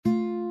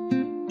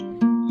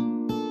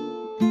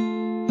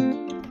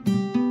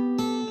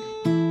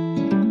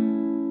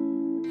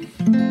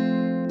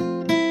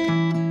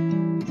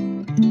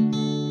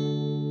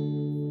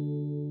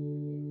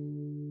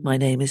My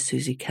name is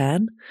Susie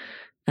Can,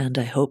 and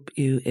I hope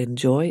you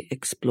enjoy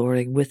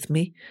exploring with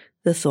me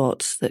the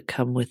thoughts that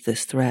come with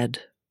this thread.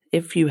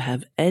 If you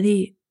have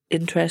any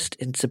interest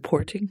in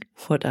supporting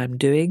what I'm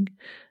doing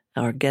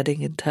or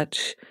getting in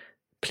touch,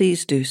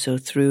 please do so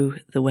through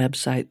the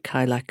website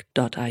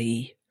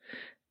kylac.ie,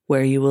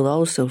 where you will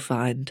also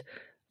find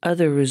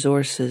other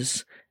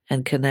resources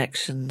and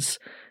connections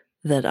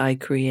that I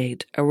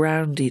create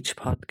around each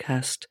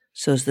podcast,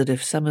 so that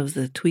if some of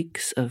the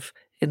tweaks of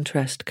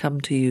interest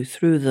come to you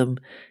through them,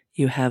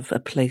 you have a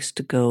place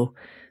to go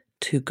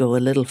a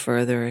little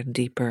further and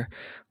deeper,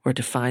 or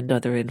to find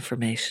other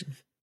information,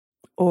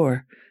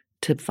 or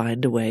to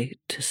find a way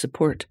to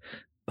support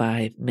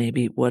by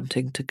maybe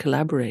wanting to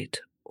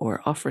collaborate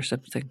or offer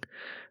something,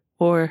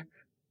 or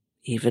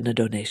even a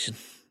donation.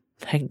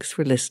 Thanks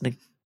for listening.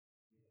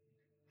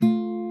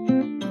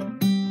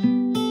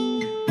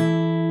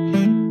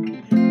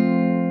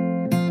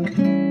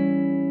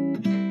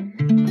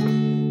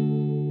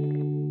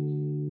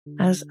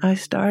 As I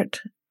start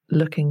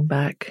looking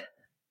back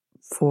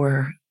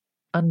for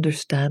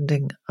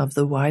understanding of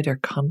the wider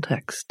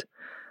context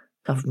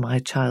of my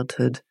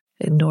childhood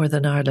in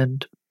Northern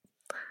Ireland,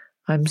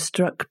 I'm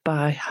struck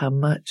by how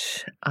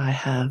much I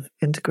have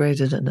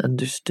integrated and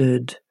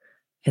understood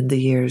in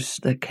the years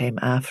that came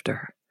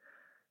after.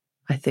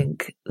 I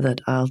think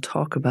that I'll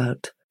talk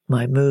about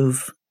my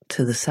move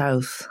to the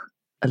south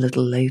a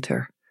little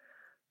later,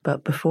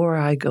 but before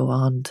I go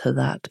on to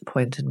that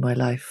point in my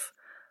life,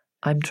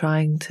 I'm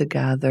trying to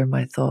gather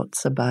my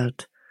thoughts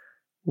about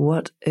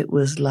what it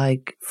was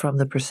like from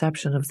the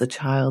perception of the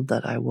child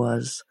that I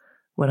was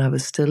when I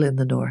was still in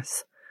the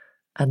north,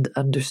 and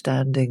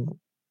understanding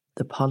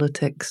the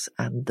politics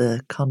and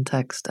the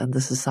context and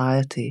the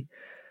society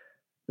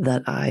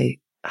that I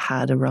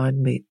had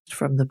around me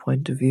from the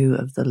point of view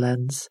of the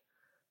lens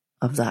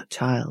of that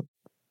child.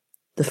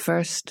 The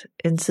first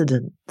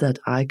incident that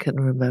I can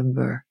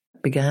remember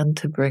began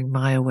to bring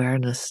my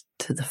awareness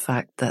to the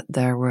fact that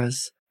there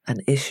was an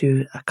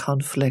issue, a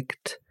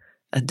conflict,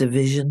 a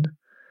division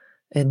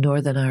in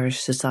Northern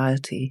Irish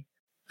society,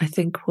 I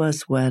think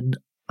was when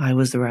I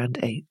was around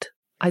 8.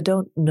 I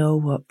don't know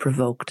what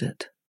provoked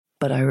it,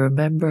 but I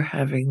remember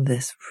having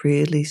this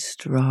really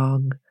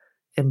strong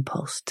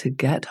impulse to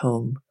get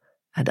home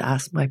and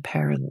ask my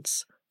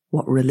parents,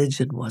 what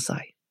religion was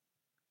I?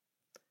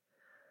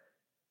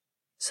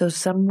 So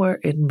somewhere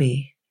in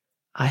me,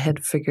 I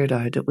had figured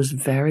out it was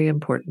very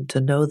important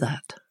to know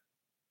that.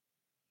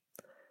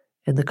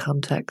 In the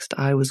context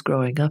I was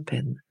growing up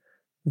in,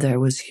 there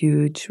was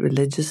huge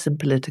religious and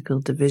political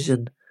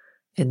division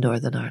in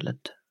Northern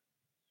Ireland.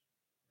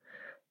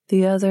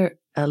 The other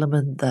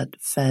element that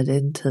fed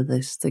into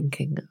this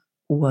thinking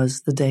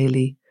was the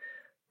daily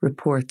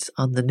reports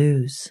on the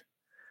news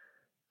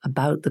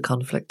about the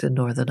conflict in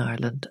Northern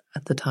Ireland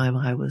at the time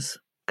I was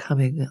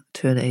coming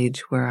to an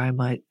age where I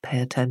might pay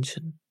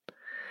attention.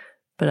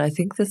 But I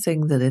think the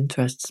thing that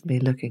interests me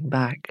looking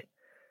back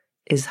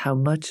is how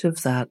much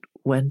of that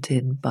went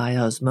in by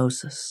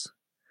osmosis,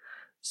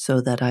 so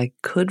that I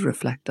could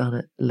reflect on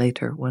it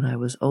later when I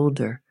was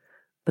older.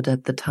 But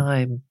at the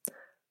time,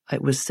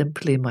 it was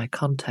simply my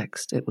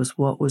context. It was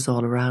what was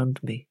all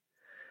around me.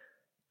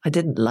 I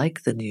didn't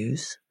like the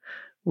news.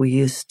 We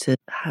used to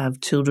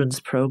have children's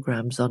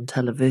programs on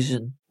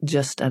television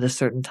just at a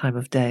certain time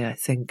of day. I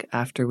think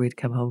after we'd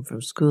come home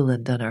from school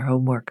and done our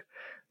homework,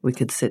 we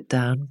could sit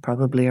down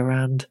probably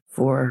around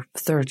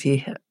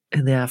 4:30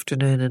 in the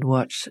afternoon and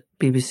watch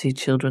BBC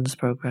children's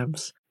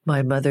programs.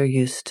 My mother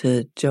used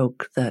to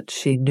joke that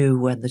she knew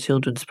when the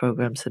children's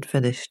programs had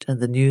finished and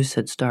the news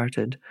had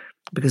started,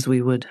 because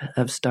we would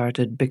have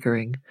started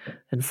bickering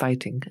and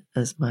fighting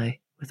with my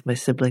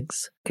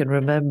siblings. I can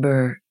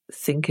remember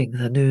thinking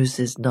the news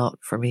is not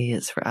for me,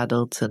 it's for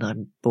adults, and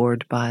I'm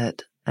bored by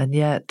it. And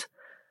yet,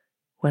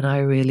 when I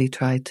really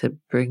tried to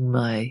bring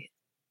my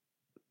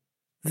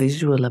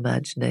visual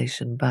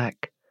imagination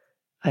back,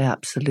 I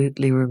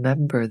absolutely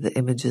remember the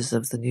images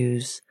of the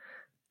news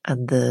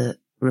and the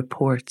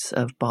reports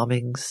of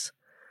bombings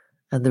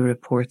and the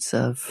reports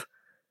of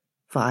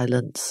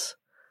violence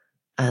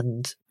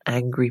and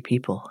angry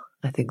people.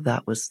 I think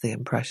that was the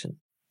impression.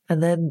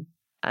 And then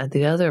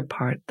the other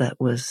part that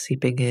was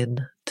seeping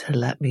in to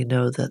let me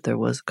know that there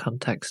was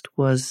context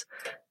was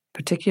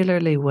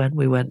particularly when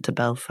we went to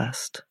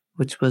Belfast,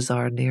 which was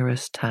our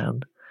nearest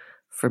town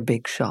for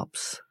big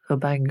shops. So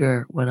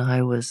Bangor, when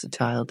I was a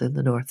child in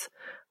the north,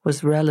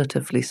 was a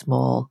relatively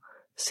small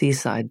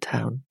seaside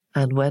town.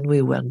 And when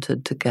we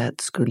wanted to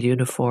get school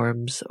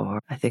uniforms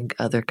or I think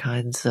other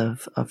kinds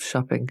of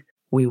shopping,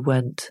 we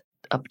went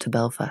up to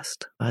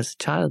Belfast. As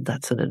a child,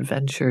 that's an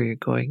adventure. You're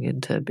going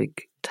into a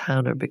big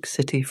town or big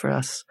city for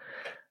us.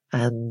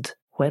 And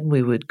when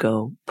we would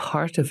go,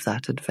 part of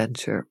that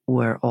adventure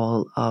were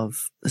all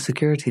of the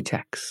security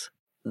checks.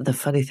 The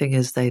funny thing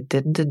is they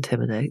didn't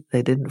intimidate,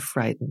 they didn't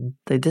frighten,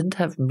 they didn't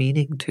have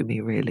meaning to me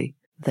really.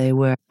 They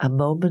were a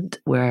moment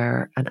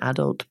where an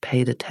adult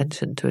paid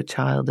attention to a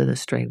child in a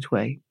strange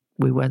way.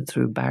 We went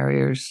through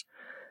barriers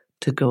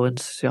to go and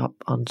shop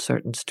on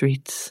certain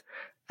streets,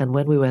 And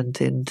when we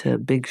went into a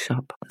big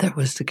shop, there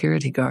was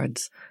security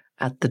guards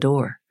at the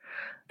door,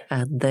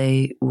 and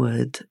they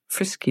would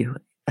frisk you.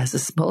 As a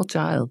small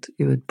child,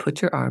 you would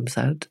put your arms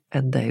out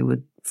and they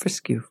would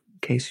frisk you in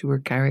case you were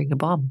carrying a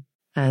bomb.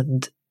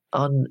 And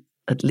on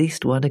at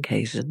least one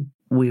occasion,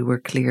 we were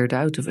cleared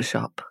out of a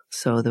shop.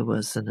 So there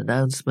was an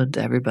announcement,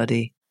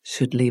 everybody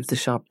should leave the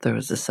shop. There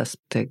was a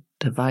suspect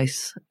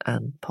device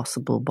and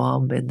possible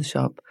bomb in the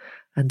shop.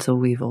 And so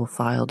we've all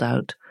filed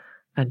out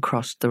and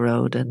crossed the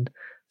road and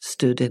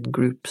stood in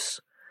groups.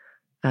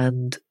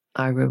 And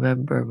I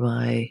remember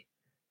my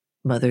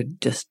mother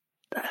just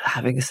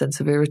having a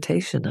sense of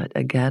irritation,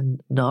 again,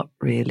 not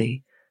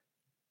really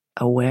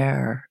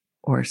aware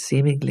or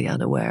seemingly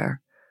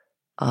unaware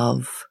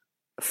of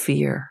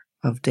fear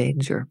of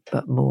danger,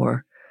 but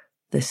more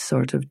this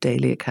sort of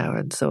daily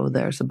account. So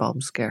there's a bomb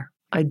scare.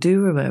 I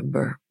do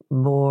remember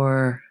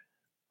more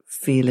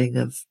feeling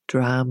of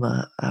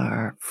drama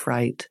or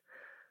fright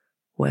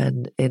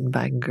when in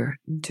Bangor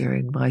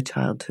during my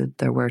childhood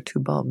there were 2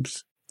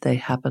 bombs. They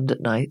happened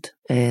at night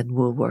in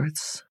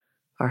Woolworths.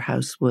 Our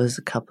house was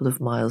a couple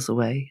of miles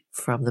away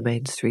from the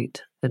main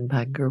street in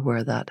Bangor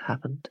where that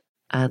happened.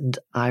 And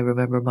I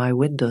remember my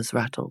windows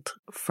rattled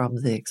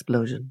from the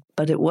explosion.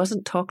 But it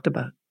wasn't talked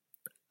about.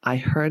 I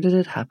heard it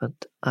had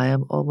happened. I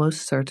am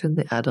almost certain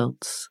the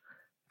adults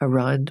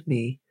around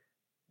me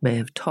may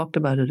have talked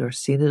about it or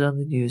seen it on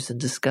the news and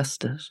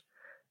discussed it.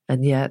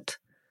 And yet,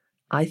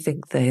 I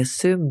think they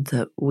assumed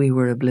that we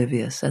were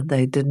oblivious and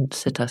they didn't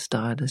sit us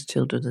down as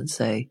children and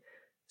say,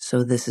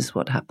 so this is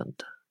what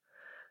happened.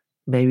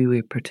 Maybe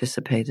we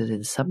participated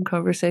in some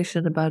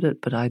conversation about it,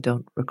 but I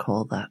don't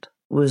recall that.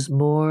 It was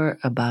more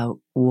about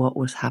what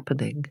was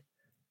happening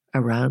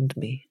around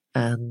me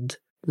and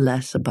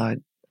less about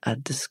a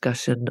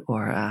discussion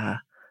or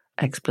a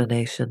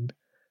explanation,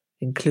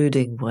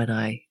 including when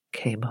I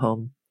came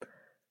home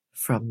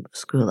from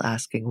school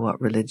asking what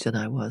religion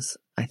I was.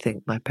 I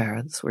think my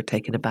parents were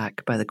taken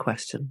aback by the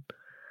question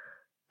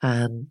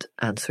and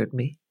answered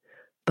me,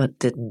 but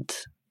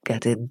didn't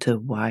get into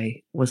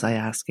why was I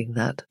asking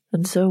that.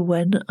 And so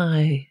when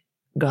I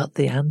got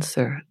the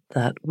answer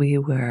that we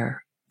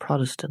were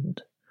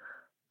Protestant,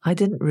 I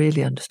didn't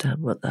really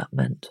understand what that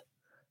meant.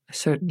 I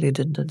certainly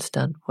didn't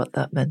understand what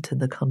that meant in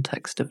the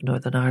context of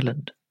Northern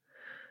Ireland.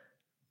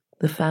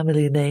 The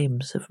family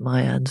names of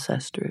my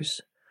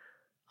ancestors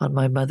on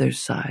my mother's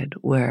side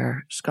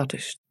were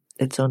Scottish.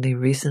 It's only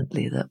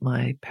recently that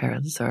my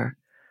parents are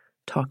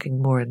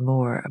talking more and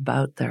more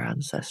about their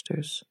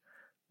ancestors.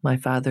 My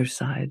father's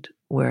side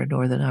were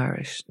Northern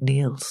Irish,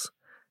 Neils,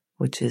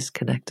 which is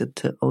connected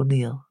to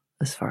O'Neill,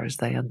 as far as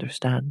they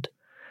understand.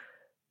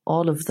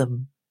 All of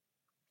them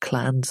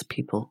clans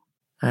people,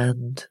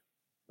 and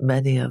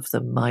many of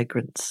them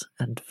migrants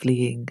and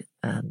fleeing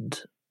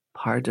and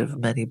part of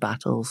many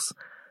battles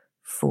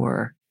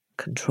for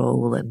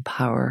control and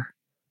power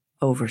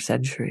over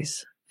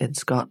centuries. In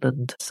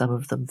Scotland, some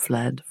of them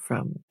fled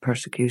from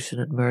persecution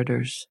and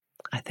murders.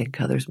 I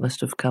think others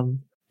must have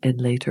come in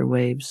later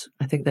waves.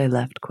 I think they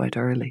left quite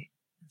early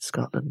in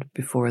Scotland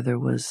before there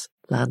was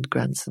land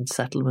grants and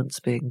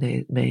settlements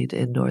being made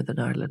in Northern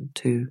Ireland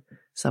to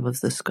some of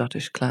the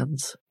Scottish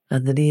clans.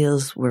 And the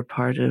Neils were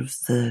part of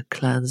the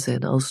clans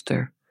in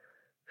Ulster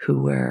who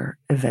were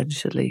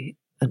eventually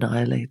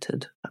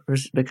annihilated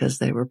because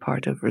they were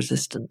part of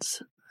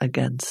resistance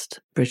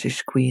against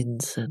British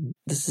queens. And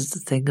this is the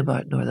thing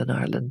about Northern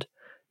Ireland.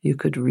 You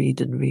could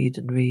read and read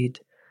and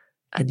read,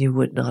 and you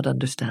would not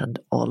understand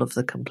all of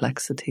the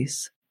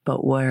complexities.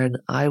 But when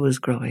I was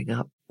growing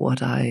up,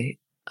 what I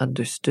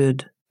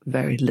understood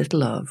very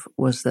little of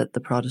was that the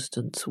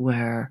Protestants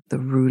were the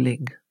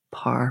ruling,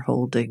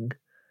 power-holding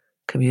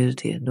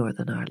community in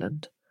Northern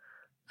Ireland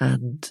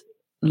and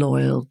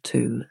loyal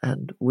to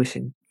and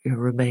wishing to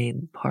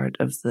remain part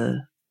of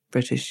the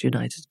British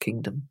United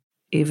Kingdom.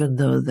 Even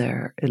though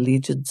their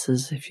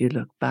allegiances, if you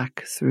look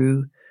back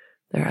through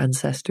their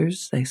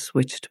ancestors, they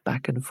switched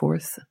back and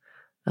forth,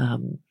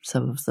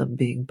 some of them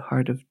being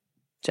part of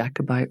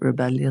Jacobite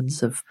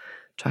rebellions of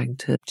trying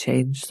to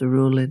change the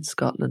rule in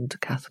Scotland to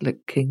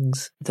Catholic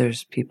kings.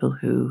 There's people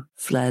who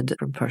fled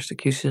from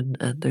persecution,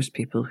 and there's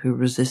people who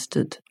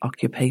resisted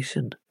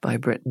occupation by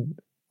Britain,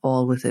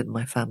 all within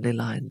my family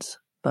lines.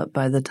 But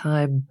by the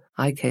time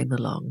I came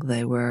along,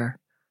 they were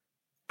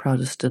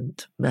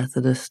Protestant,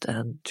 Methodist,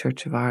 and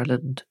Church of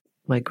Ireland.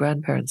 My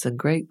grandparents and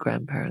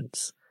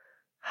great-grandparents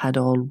had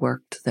all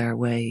worked their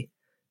way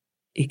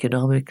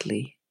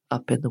economically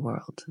up in the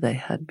world. They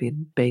had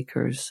been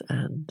bakers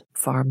and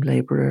farm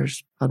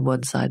labourers. On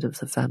one side of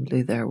the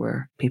family, there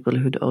were people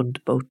who'd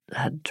owned boat,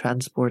 had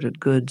transported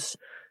goods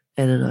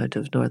in and out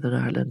of Northern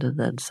Ireland, and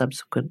then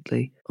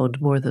subsequently owned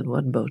more than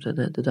one boat and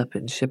ended up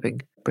in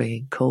shipping,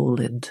 bringing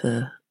coal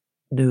into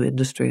new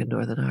industry in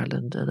Northern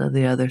Ireland. And on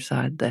the other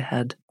side, they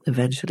had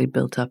eventually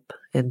built up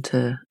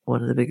into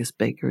one of the biggest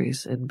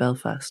bakeries in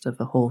Belfast of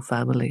a whole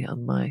family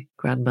on my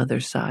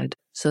grandmother's side.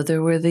 So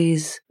there were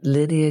these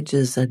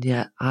lineages, and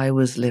yet I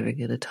was living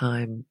in a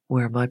time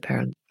where my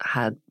parents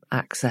had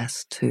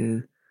access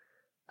to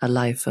a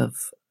life of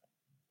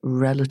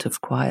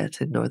relative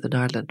quiet in Northern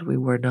Ireland. We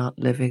were not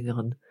living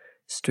on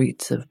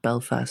streets of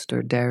Belfast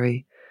or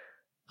Derry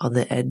on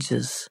the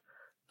edges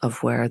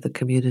of where the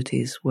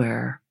communities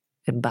were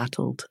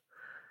embattled.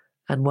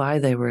 And why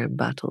they were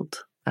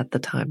embattled at the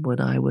time when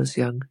I was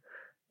young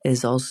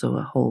is also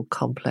a whole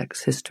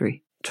complex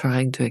history.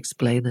 Trying to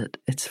explain it,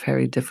 it's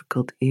very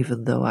difficult,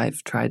 even though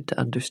I've tried to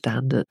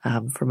understand it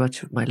for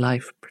much of my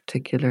life,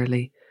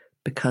 particularly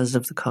because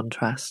of the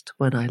contrast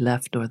when I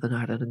left Northern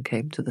Ireland and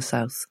came to the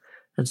South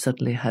and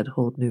suddenly had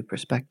whole new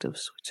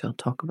perspectives, which I'll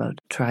talk about.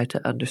 Try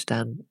to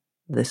understand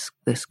this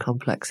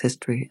complex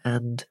history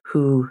and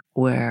who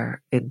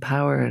were in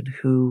power and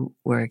who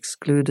were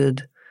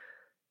excluded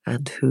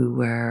and who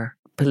were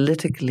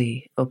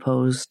politically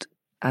opposed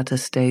at a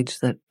stage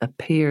that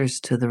appears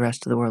to the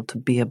rest of the world to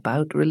be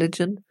about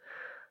religion.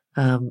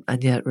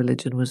 And yet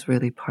religion was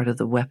really part of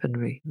the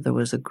weaponry. There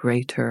was a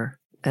greater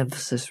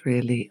emphasis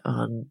really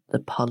on the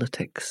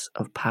politics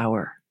of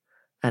power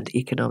and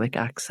economic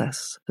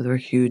access. There were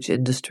huge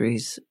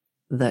industries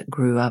that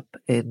grew up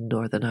in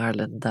Northern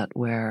Ireland that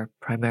were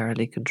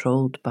primarily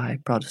controlled by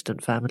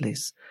Protestant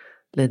families.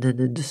 Linen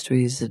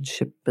industries and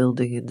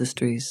shipbuilding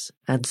industries.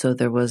 And so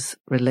there was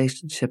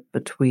relationship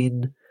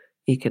between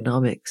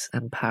economics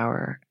and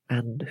power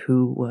and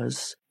who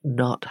was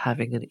not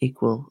having an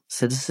equal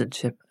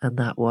citizenship, and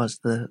that was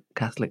the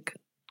Catholic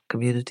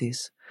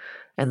communities.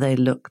 And they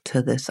looked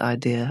to this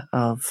idea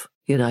of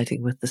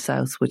uniting with the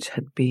South, which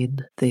had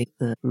been the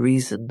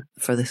reason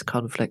for this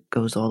conflict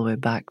goes all the way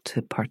back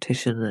to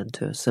partition and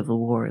to a civil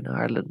war in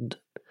Ireland.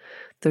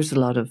 There's a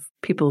lot of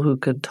people who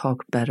could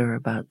talk better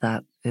about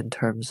that in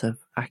terms of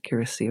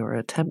accuracy or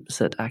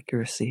attempts at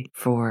accuracy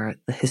for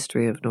the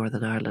history of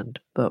Northern Ireland.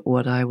 But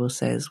what I will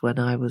say is when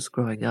I was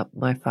growing up,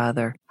 my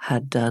father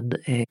had done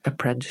an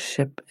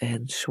apprenticeship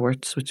in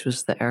Schwartz, which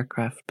was the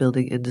aircraft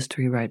building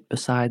industry right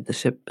beside the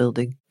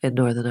shipbuilding in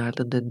Northern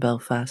Ireland in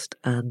Belfast,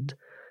 and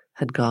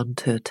had gone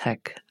to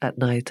Tech at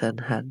night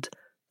and had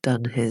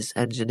done his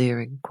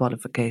engineering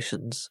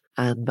qualifications,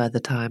 and by the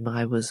time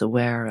I was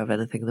aware of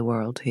anything in the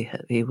world,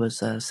 he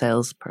was a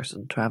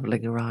salesperson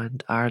travelling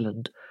around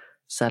Ireland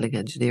selling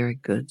engineering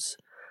goods.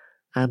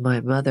 And my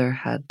mother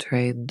had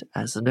trained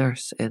as a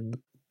nurse in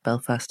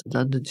Belfast and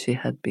London. She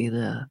had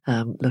been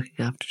looking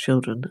after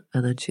children,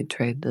 and then she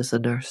trained as a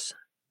nurse,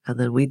 and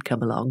then we'd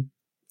come along.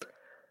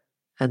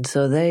 And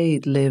so they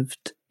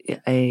lived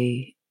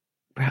a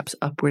perhaps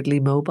upwardly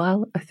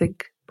mobile, I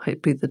think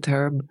might be the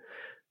term,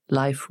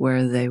 life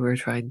where they were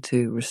trying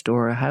to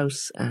restore a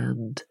house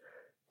and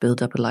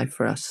build up a life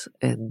for us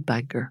in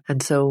Bangor.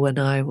 And so when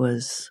I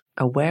was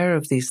aware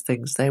of these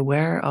things, they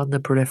were on the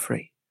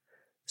periphery.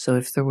 So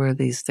if there were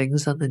these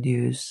things on the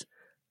news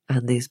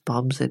and these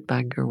bombs in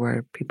Bangor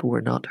where people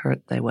were not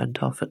hurt, they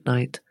went off at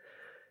night,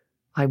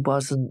 I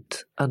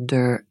wasn't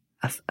under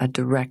a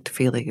direct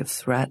feeling of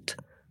threat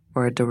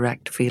or a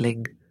direct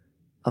feeling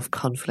of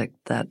conflict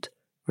that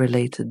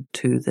related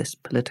to this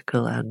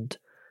political and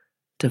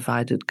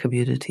divided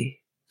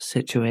community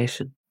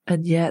situation.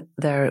 And yet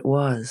there it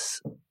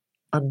was,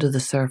 under the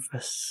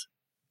surface,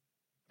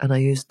 and I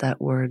used that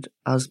word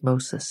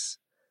osmosis.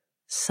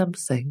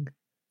 Something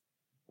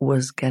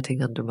was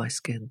getting under my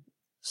skin.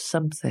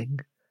 Something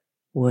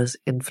was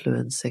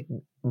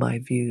influencing my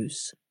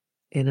views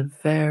in a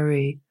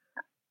very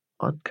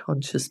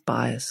unconscious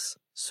bias,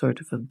 sort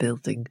of a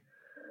building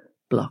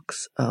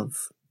blocks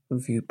of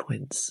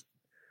viewpoints.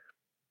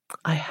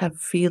 I have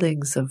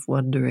feelings of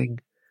wondering,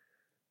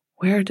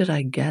 where did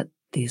I get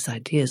these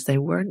ideas? They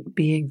weren't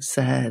being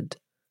said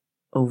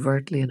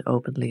overtly and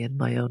openly in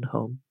my own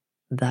home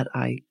that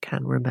I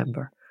can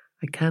remember.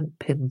 I can't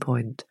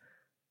pinpoint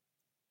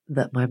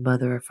that my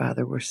mother or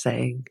father were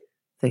saying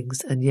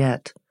things, and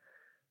yet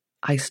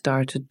I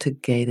started to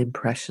gain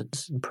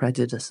impressions and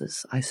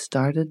prejudices. I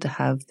started to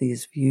have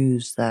these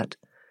views that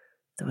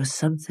there was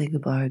something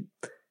about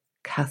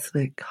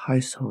Catholic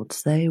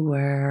households. They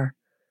were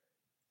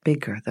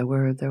bigger. There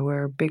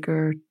were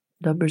bigger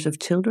numbers of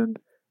children,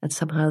 and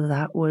somehow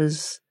that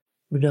was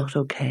not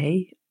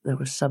okay. There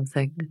was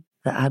something,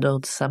 the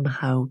adults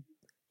somehow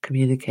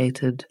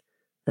communicated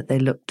that they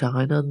looked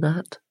down on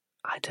that.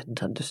 I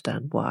didn't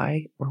understand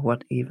why or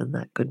what even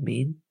that could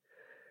mean.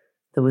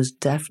 There was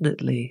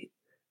definitely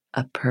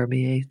a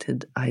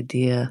permeated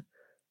idea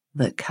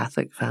that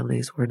Catholic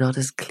families were not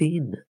as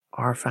clean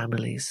our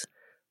families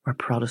or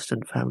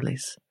Protestant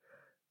families,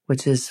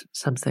 which is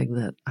something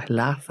that I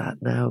laugh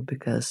at now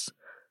because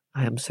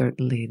I am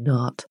certainly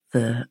not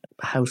the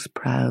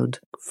house-proud,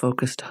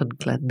 focused on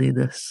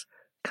cleanliness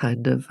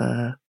kind of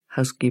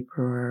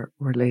housekeeper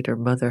or later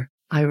mother.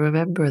 I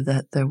remember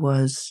that there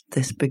was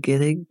this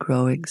beginning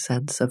growing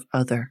sense of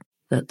other,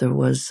 that there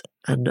was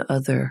an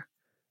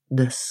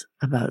otherness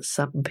about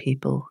some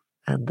people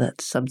and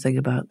that something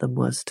about them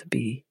was to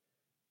be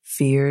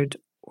feared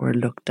or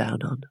looked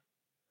down on.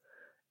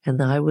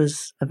 And I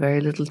was a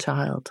very little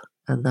child,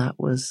 and that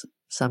was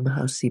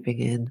somehow seeping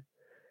in.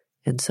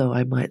 And so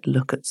I might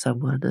look at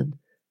someone, and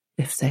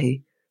if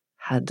they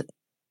had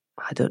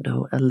I don't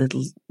know, a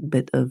little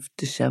bit of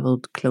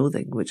disheveled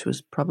clothing, which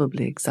was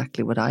probably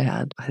exactly what I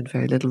had. I had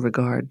very little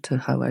regard to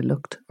how I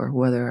looked or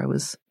whether I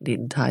was neat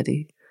and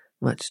tidy,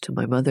 much to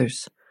my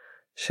mother's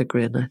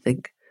chagrin, I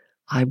think.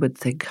 I would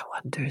think, I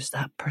wonder, is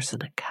that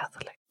person a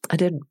Catholic? I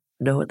didn't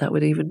know what that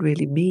would even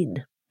really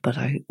mean, but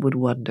I would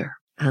wonder.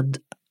 And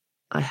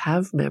I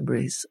have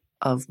memories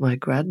of my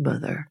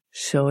grandmother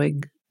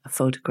showing a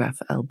photograph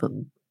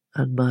album,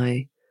 and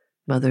my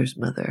mother's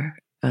mother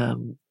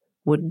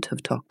wouldn't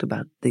have talked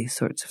about these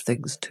sorts of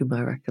things to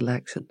my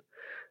recollection.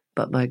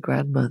 But my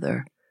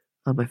grandmother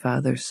on my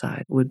father's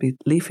side would be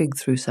leafing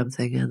through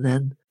something, and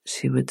then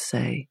she would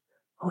say,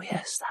 oh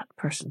yes, that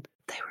person,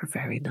 they were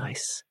very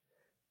nice.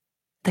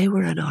 They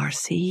were an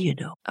RC, you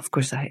know. Of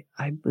course, I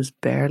was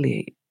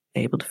barely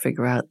able to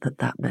figure out that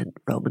that meant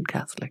Roman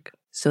Catholic.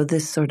 So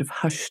this sort of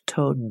hushed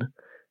tone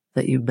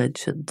that you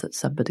mentioned, that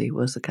somebody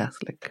was a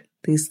Catholic,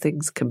 these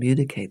things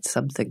communicate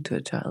something to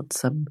a child,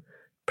 some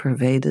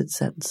pervaded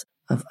sense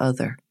of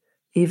other,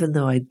 even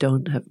though I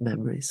don't have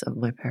memories of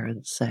my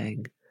parents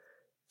saying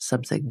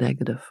something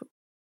negative.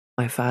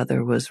 My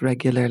father was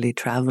regularly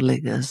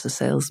travelling as a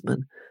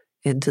salesman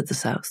into the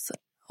South,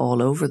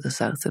 all over the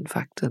South, in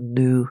fact, and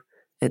knew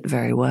it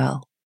very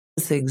well.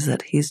 The things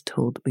that he's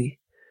told me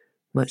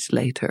much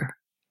later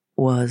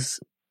was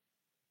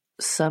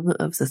some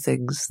of the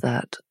things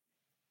that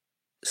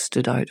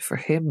stood out for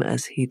him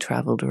as he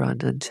travelled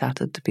around and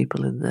chatted to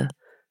people in the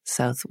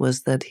South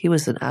was that he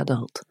was an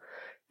adult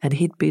and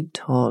he'd been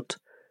taught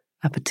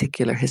a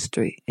particular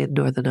history in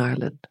Northern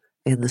Ireland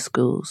in the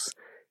schools.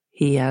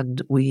 He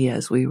and we,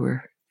 as we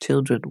were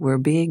children, were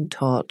being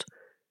taught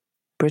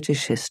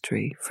British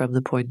history from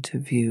the point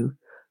of view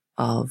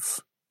of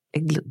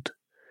England.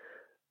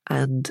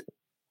 And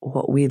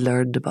what we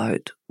learned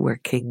about were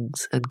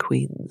kings and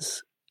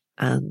queens.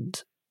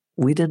 And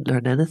we didn't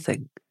learn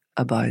anything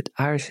about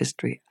Irish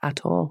history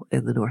at all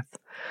in the North.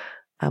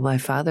 And my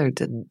father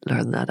didn't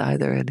learn that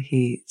either. And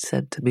he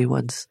said to me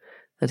once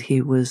that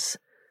he was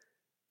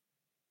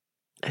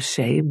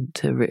ashamed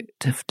to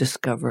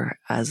discover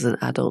as an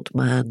adult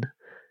man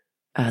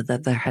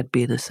that there had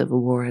been a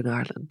civil war in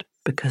Ireland,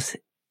 because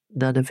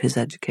none of his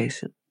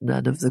education,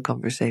 none of the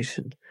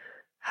conversation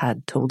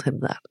had told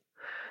him that.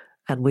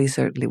 And we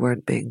certainly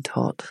weren't being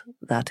taught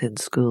that in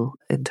school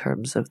in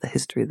terms of the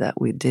history that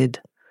we did.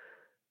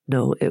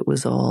 No, it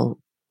was all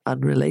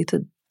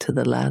unrelated to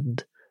the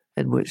land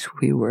in which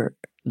we were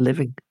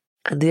living.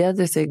 And the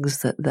other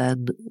things that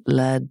then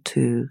led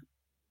to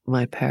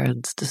my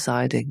parents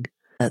deciding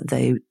that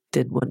they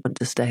didn't want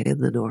to stay in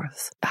the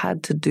North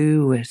had to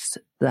do with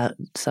that.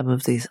 Some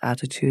of these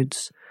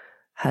attitudes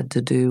had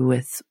to do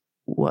with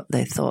what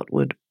they thought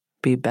would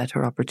be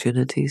better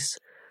opportunities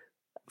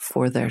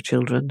for their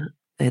children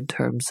in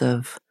terms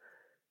of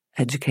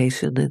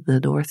education in the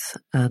North.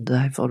 And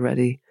I've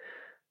already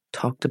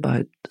talked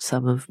about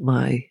some of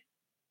my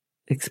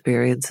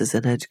experiences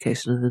in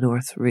education in the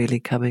North really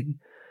coming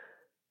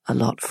a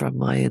lot from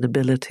my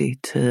inability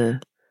to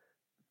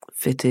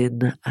fit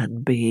in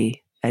and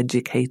be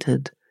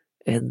educated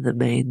in the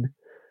main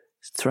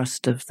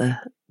thrust of the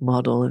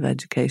model of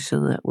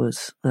education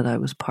that I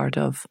was part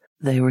of.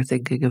 They were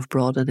thinking of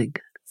broadening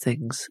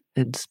things,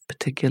 in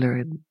particular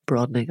in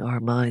broadening our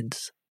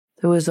minds.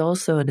 There was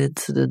also an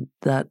incident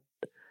that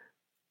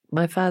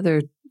my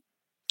father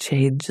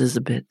changes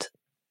a bit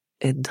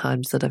in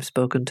times that I've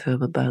spoken to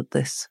him about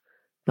this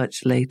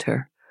much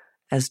later,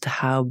 as to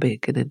how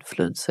big an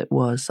influence it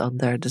was on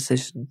their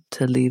decision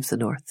to leave the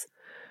North.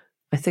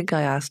 I think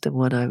I asked him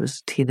when I was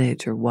a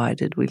teenager, why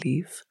did we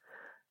leave?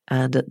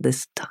 And at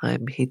this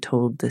time he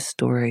told this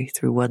story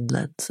through one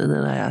lens, and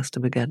then I asked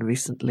him again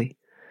recently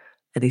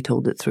and he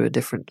told it through a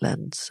different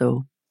lens.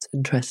 So it's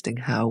interesting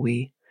how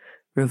we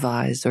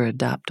revise or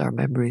adapt our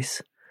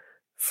memories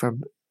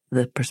from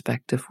the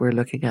perspective we're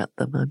looking at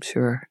them. I'm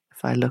sure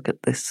if I look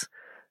at this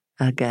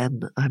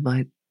again, I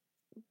might,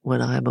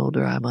 when I'm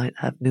older, I might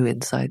have new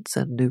insights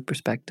and new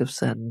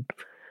perspectives, and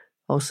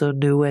also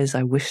new ways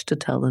I wish to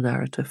tell the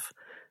narrative,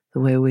 the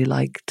way we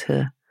like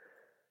to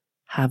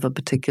have a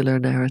particular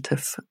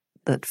narrative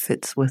that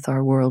fits with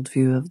our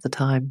worldview of the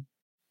time.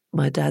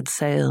 My dad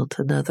sailed,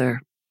 another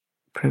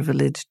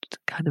privileged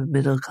kind of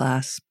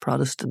middle-class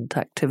Protestant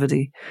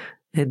activity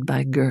in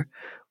Bangor,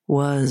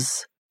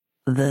 was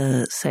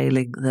the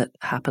sailing that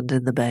happened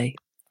in the bay.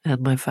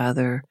 And my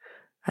father,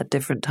 at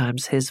different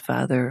times, his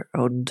father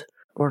owned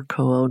or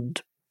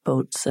co-owned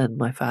boats, and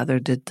my father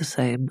did the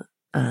same.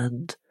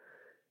 And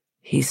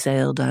he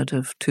sailed out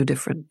of two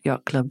different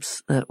yacht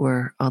clubs that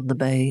were on the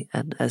bay.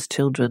 And as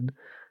children,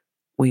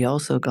 we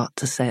also got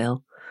to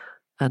sail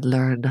and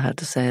learn how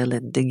to sail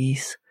in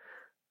dinghies.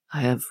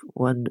 I have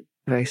one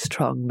very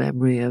strong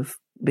memory of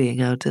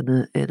being out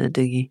in a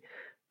dinghy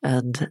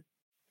and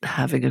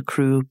having a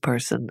crew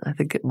person. I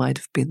think it might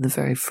have been the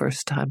very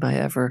first time I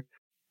ever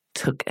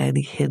took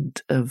any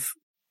hint of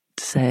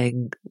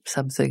saying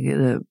something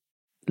in a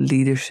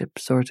leadership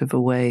sort of a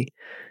way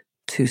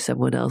to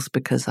someone else,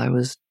 because I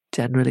was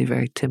generally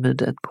very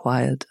timid and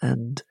quiet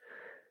and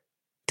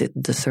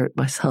didn't assert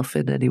myself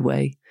in any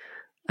way.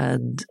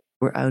 And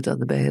were out on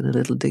the bay in a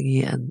little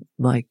dinghy, and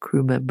my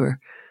crew member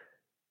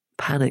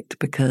panicked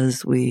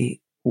because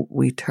we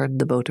turned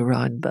the boat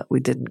around, but we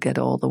didn't get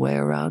all the way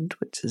around,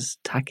 which is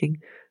tacking,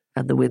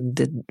 and the wind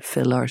didn't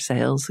fill our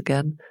sails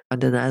again. And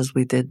then as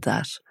we did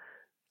that,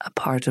 a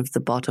part of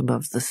the bottom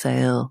of the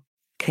sail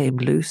came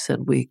loose,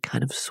 and we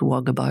kind of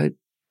swung about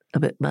a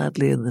bit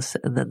madly, and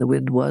then the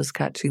wind was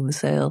catching the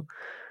sail.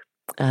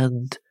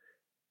 And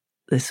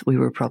we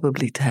were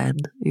probably 10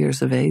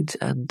 years of age,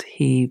 and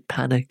he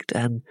panicked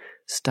and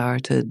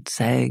started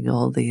saying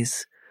all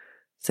these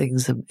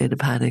things in a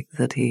panic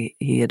that he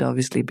had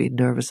obviously been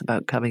nervous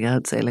about coming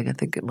out sailing. I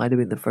think it might have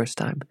been the first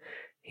time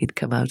he'd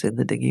come out in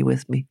the dinghy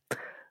with me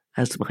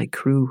as my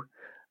crew.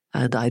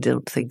 And I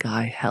don't think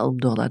I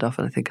helmed all that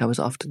often. I think I was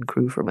often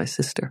crew for my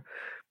sister.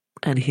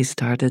 And he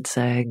started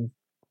saying,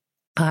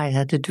 I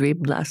had a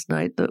dream last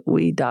night that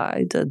we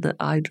died and that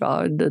I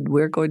drowned and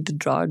we're going to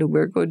drown and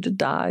we're going to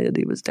die. And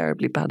he was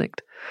terribly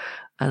panicked.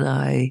 And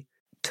I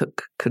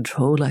took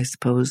control, I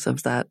suppose,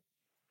 of that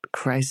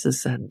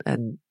crisis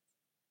and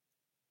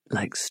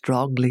like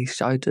strongly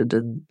shouted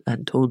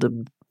and told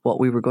him what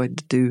we were going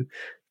to do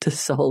to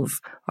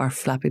solve our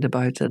flapping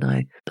about. And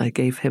I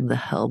gave him the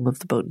helm of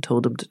the boat and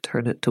told him to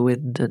turn it to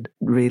wind, and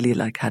really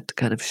like had to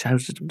kind of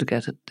shout at him to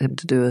get him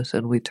to do it.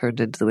 And we turned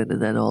into the wind,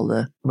 and then all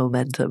the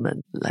momentum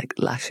and like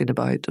lashing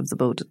about of the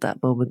boat at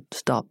that moment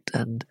stopped,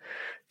 and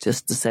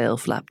just the sail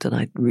flapped, and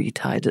I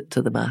retied it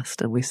to the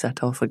mast, and we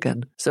set off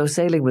again. So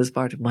sailing was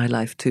part of my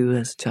life too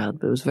as a child,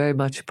 but it was very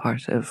much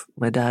part of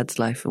my dad's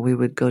life. And we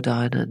would go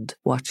down and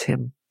watch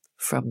him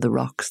from the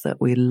rocks that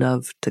we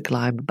loved to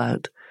climb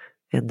about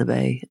in the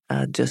bay,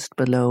 just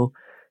below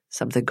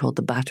something called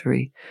the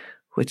Battery,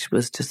 which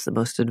was just the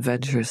most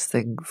adventurous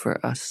thing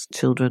for us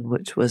children,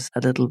 which was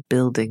a little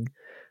building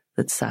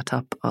that sat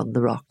up on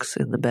the rocks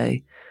in the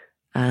bay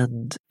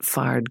and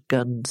fired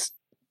guns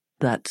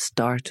that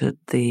started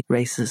the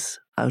races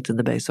out in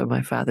the bay. So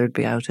my father would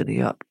be out in a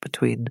yacht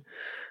between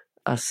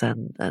us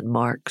and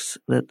marks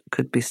that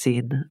could be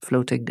seen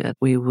floating, and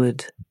we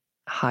would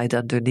hide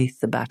underneath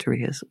the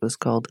Battery, as it was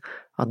called,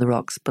 on the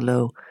rocks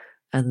below.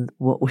 And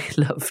what we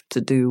loved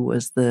to do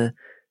was the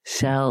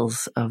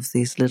shells of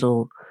these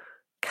little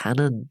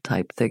cannon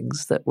type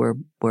things that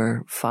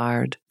were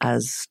fired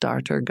as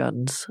starter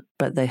guns,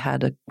 but they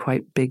had a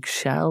quite big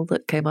shell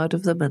that came out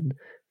of them, and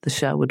the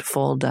shell would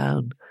fall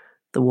down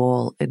the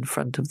wall in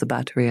front of the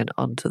Battery and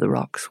onto the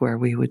rocks where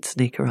we would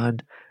sneak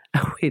around.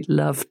 And we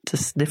loved to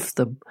sniff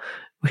them.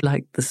 We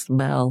liked the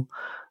smell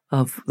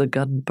of the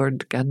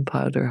burnt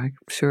gunpowder. I'm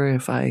sure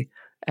if I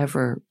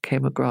ever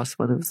came across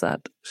one of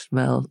that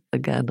smell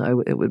again,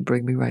 it would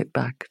bring me right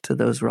back to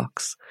those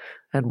rocks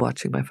and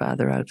watching my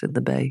father out in the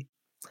bay.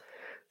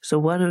 So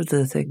one of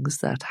the things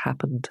that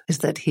happened is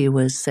that he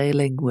was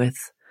sailing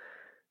with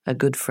a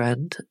good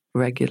friend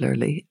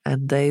regularly,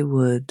 and they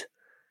would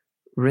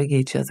ring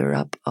each other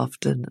up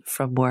often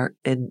from work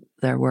in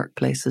their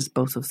workplaces.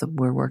 Both of them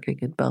were working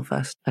in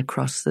Belfast,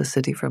 across the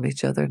city from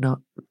each other, not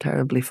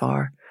terribly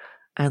far,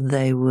 and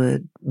they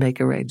would make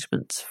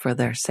arrangements for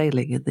their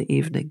sailing in the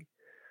evening.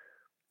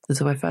 And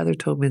so my father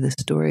told me this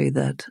story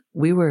that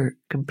we were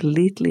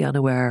completely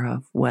unaware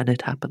of when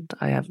it happened.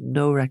 I have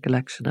no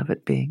recollection of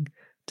it being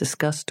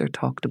discussed or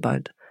talked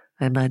about.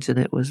 I imagine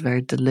it was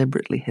very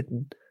deliberately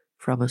hidden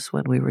from us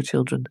when we were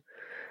children.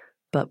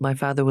 But my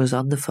father was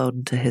on the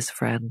phone to his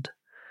friend,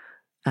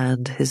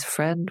 and his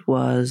friend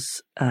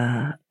was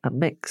a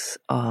mix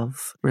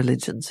of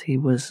religions. He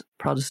was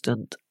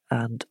Protestant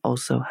and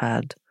also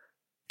had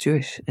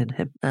Jewish in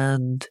him,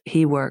 and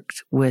he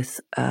worked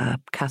with a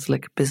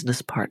Catholic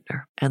business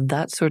partner, and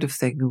that sort of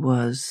thing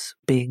was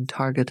being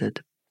targeted,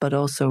 but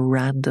also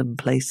random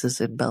places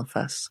in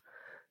Belfast,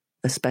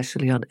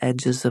 especially on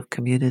edges of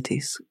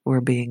communities, were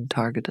being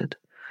targeted.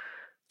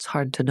 It's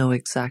hard to know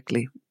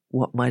exactly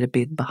what might have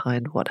been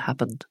behind what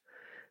happened,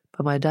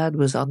 but my dad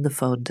was on the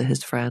phone to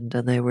his friend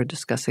and they were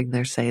discussing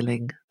their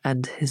sailing,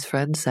 and his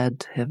friend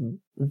said to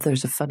him,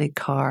 "There's a funny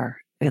car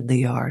in the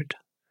yard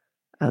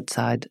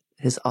outside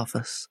his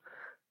office.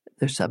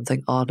 There's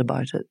something odd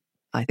about it.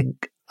 I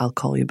think I'll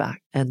call you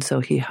back." And so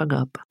he hung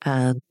up,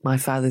 and my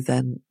father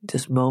then,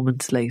 just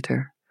moments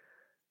later,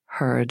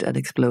 heard an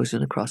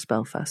explosion across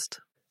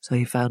Belfast. So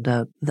he found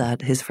out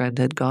that his friend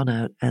had gone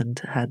out and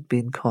had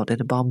been caught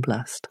in a bomb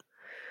blast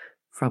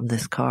from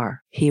this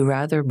car. He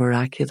rather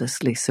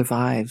miraculously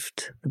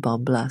survived the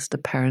bomb blast,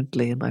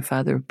 apparently, and my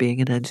father,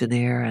 being an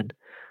engineer and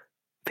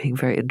being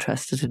very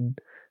interested in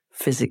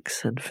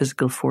physics and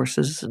physical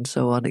forces and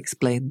so on,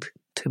 explained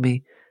to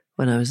me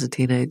when I was a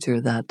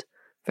teenager that,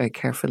 very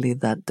carefully,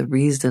 that the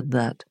reason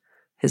that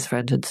his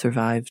friend had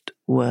survived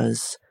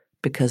was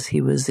because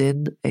he was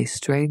in a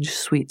strange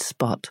sweet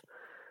spot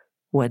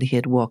when he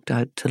had walked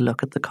out to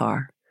look at the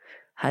car.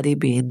 Had he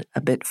been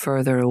a bit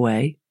further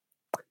away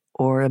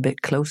or a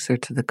bit closer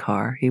to the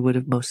car, he would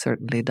have most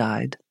certainly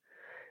died.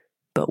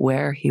 But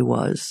where he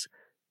was,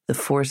 the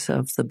force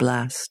of the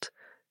blast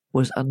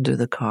was under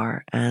the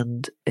car,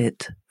 and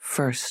it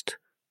first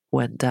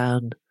went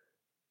down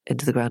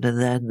into the ground and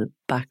then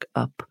back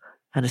up,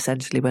 and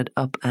essentially went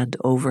up and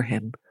over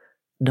him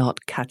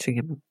not catching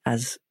him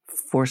as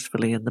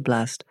forcefully in the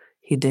blast,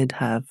 he did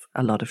have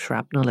a lot of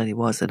shrapnel and he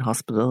was in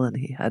hospital and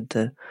he had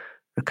to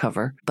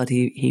recover, but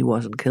he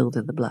wasn't killed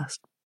in the blast.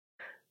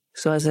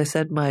 So as I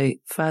said, my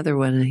father,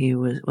 when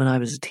I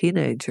was a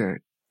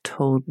teenager,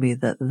 told me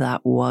that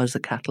that was a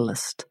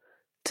catalyst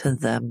to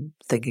them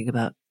thinking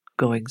about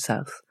going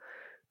south.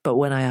 But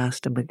when I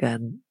asked him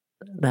again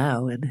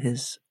now in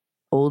his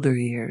older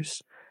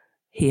years,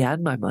 he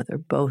and my mother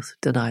both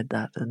denied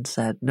that and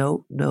said,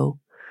 no,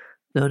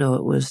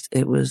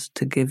 it was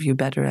to give you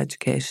better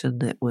education.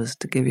 It was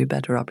to give you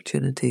better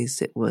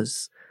opportunities. It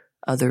was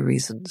other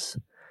reasons.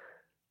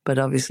 But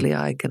obviously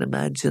I can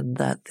imagine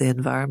that the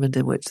environment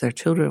in which their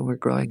children were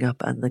growing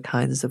up and the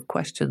kinds of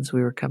questions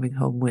we were coming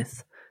home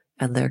with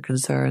and their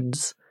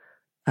concerns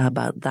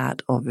about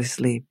that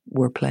obviously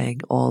were playing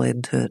all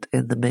into it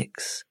in the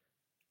mix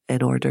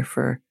in order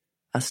for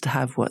us to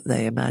have what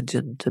they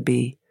imagined to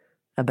be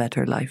a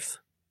better life.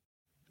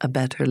 A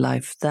better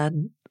life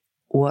than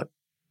what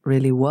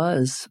really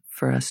was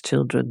for us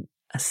children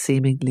a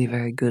seemingly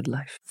very good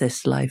life.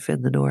 This life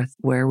in the north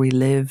where we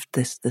lived,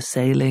 the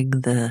sailing,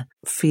 the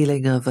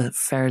feeling of a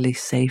fairly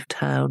safe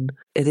town.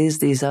 It is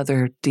these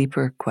other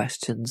deeper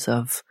questions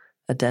of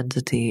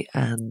identity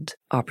and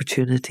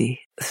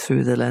opportunity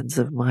through the lens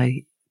of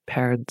my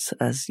parents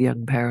as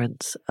young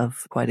parents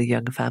of quite a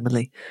young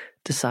family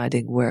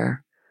deciding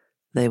where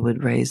they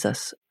would raise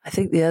us. I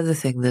think the other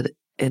thing that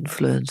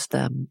influenced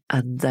them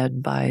and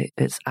then by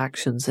its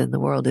actions in the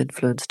world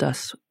influenced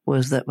us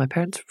was that my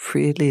parents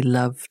really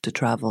loved to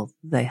travel.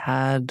 They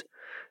had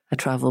a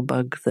travel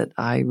bug that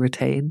I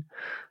retain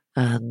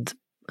and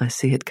I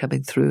see it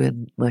coming through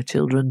in my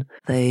children.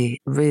 They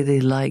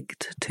really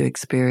liked to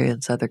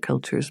experience other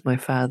cultures. My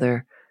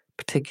father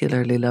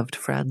particularly loved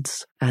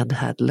France and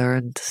had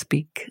learned to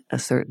speak a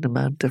certain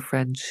amount of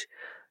French,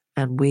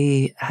 and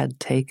we had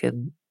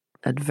taken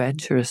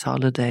adventurous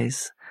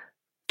holidays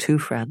to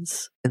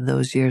France. In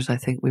those years, I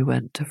think we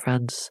went to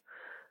France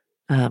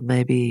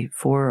maybe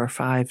 4 or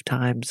 5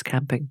 times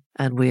camping,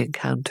 and we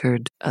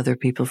encountered other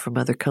people from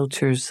other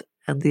cultures.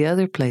 And the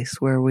other place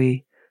where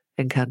we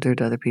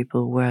encountered other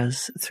people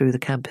was through the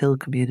Camp Hill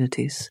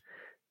communities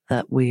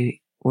that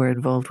we were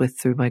involved with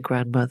through my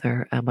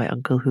grandmother and my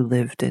uncle who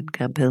lived in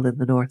Camp Hill in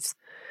the north.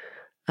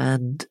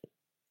 And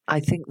I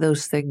think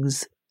those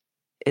things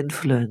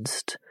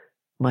influenced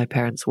my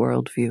parents'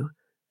 worldview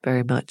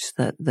very much,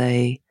 that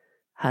they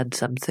had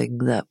something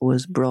that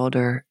was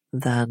broader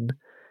than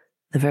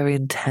the very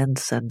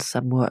intense and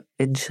somewhat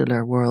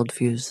insular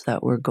worldviews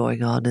that were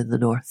going on in the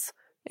north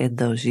in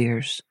those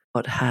years.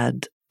 What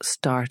had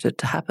started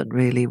to happen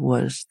really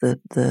was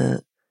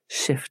the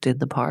shift in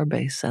the power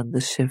base and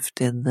the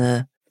shift in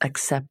the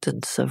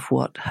acceptance of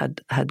what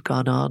had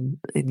gone on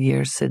in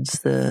years since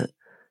the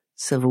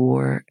Civil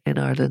War in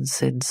Ireland,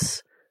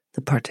 since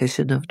the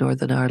partition of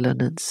Northern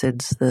Ireland, and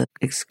since the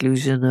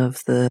exclusion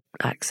of the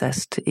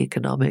access to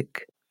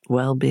economic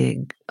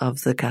well-being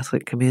of the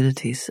Catholic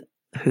communities,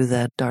 who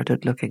then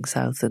started looking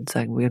south and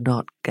saying, we're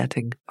not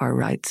getting our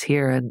rights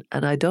here. And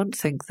I don't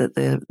think that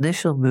the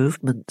initial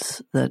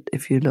movements that,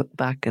 if you look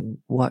back and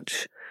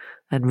watch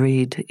and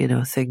read,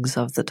 things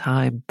of the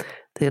time,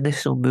 the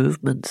initial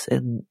movements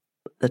in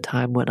the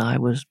time when I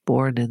was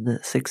born in the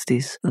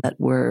 60s that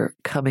were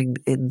coming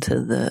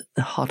into the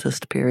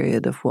hottest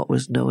period of what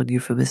was known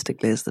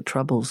euphemistically as the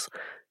Troubles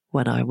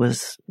when I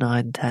was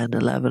 9, 10,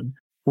 11,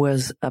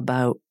 was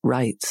about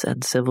rights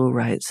and civil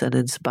rights, and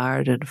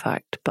inspired in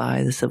fact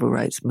by the civil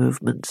rights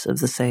movements of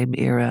the same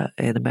era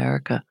in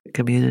America,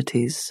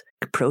 communities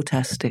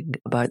protesting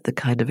about the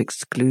kind of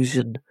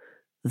exclusion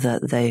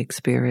that they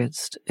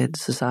experienced in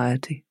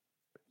society.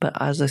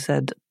 But as I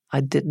said,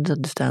 I didn't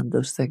understand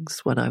those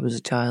things when I was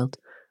a child.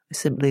 I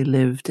simply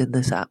lived in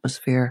this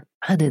atmosphere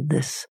and in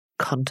this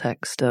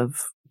context of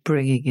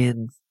bringing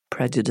in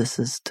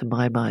prejudices to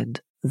my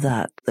mind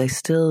that they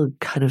still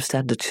kind of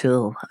stand a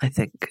chill, I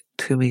think,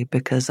 to me,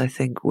 because I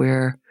think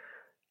we're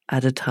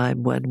at a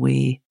time when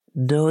we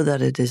know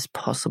that it is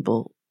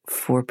possible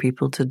for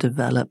people to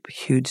develop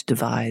huge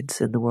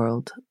divides in the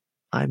world.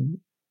 I'm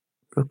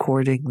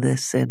recording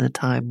this in a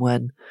time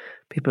when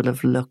people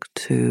have looked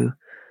to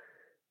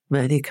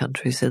many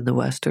countries in the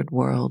Western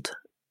world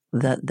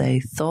that they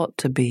thought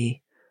to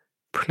be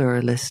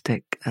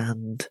pluralistic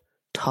and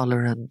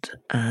tolerant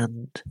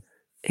and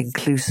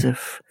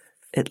inclusive,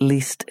 at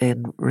least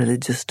in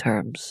religious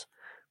terms.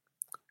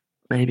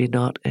 Maybe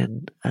not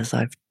in, as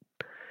I've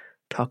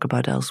talked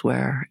about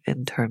elsewhere,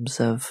 in terms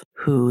of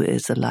who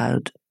is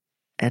allowed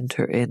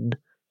enter in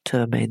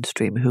to a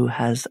mainstream, who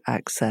has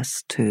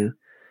access to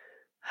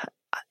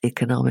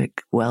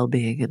economic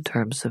well-being in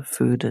terms of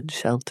food and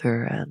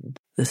shelter and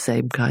the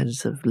same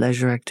kinds of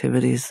leisure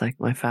activities like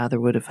my father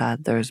would have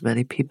had. There's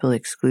many people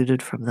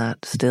excluded from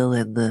that still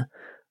in the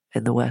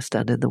West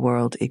and in the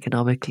world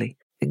economically.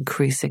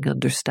 Increasing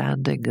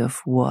understanding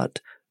of what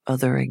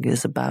othering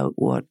is about,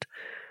 what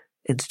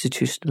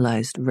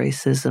institutionalized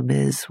racism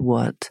is,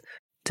 what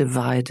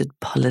divided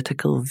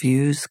political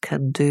views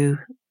can do,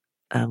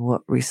 and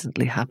what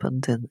recently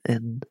happened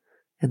in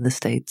the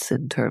States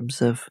in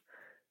terms of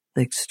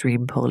the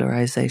extreme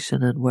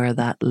polarization and where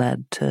that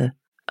led to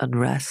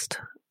unrest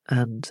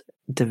and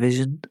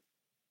division.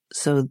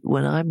 So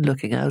when I'm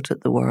looking out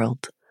at the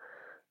world,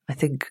 I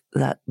think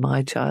that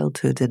my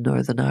childhood in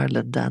Northern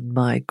Ireland and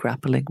my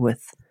grappling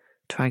with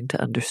trying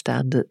to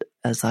understand it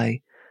as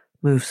I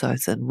moved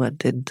south and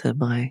went into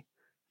my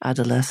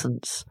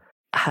adolescence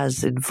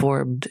has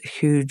informed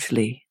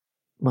hugely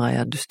my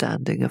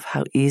understanding of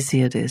how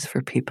easy it is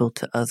for people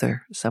to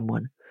other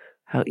someone,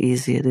 how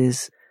easy it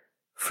is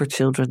for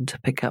children to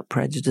pick up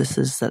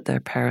prejudices that their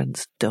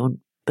parents don't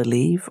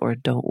believe or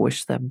don't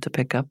wish them to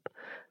pick up,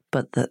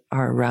 but that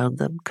are around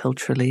them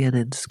culturally and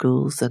in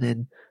schools and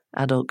in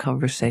adult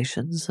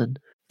conversations, and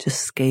just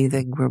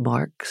scathing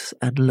remarks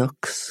and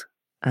looks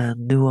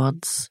and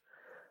nuance,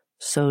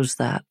 so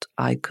that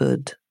I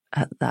could,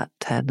 at that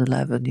 10,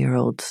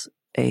 11-year-old's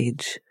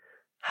age,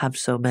 have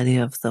so many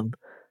of them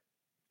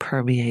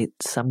permeate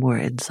somewhere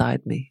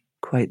inside me,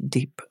 quite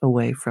deep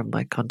away from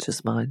my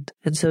conscious mind.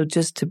 And so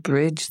just to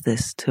bridge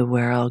this to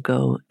where I'll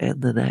go in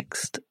the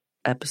next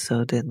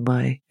episode in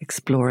my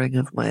exploring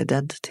of my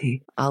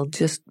identity, I'll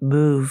just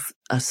move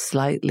us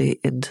slightly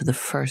into the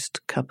first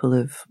couple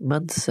of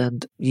months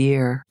and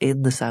year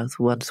in the South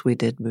once we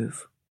did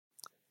move.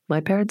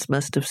 My parents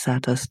must have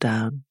sat us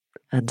down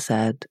and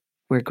said,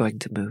 we're going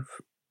to move.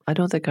 I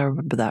don't think I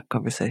remember that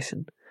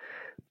conversation,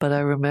 but I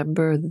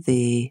remember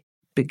the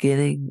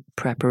beginning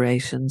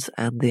preparations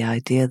and the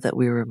idea that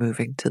we were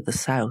moving to the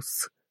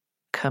South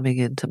coming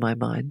into my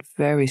mind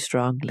very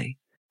strongly.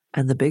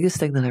 And the biggest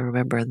thing that I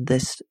remember, and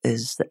this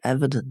is the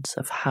evidence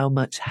of how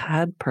much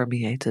had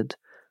permeated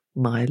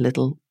my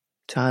little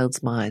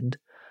child's mind,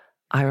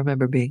 I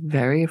remember being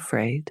very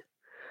afraid.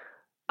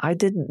 I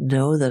didn't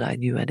know that I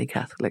knew any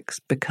Catholics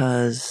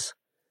because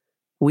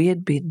we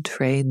had been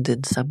trained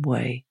in some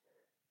way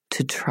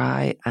to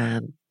try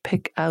and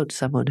pick out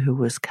someone who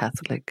was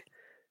Catholic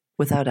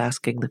without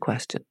asking the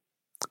question,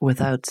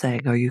 without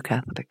saying, are you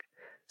Catholic?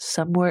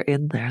 Somewhere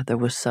in there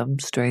was some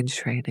strange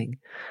training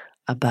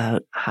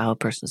about how a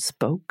person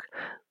spoke.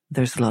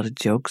 There's a lot of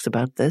jokes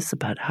about this,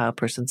 about how a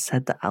person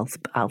said the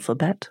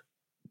alphabet,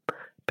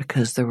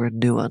 because there were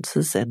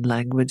nuances in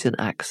language and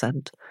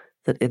accent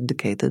that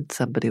indicated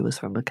somebody was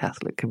from a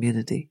Catholic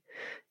community.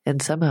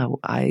 And somehow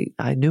I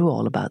knew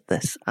all about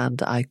this,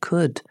 and I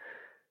could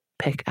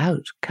pick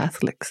out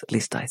Catholics. At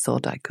least I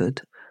thought I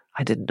could.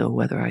 I didn't know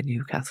whether I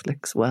knew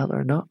Catholics well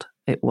or not.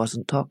 It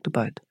wasn't talked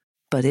about.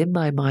 But in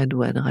my mind,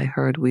 when I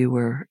heard we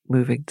were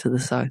moving to the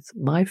South,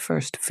 my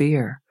first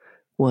fear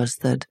was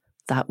that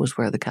that was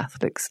where the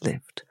Catholics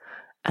lived,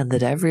 and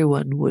that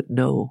everyone would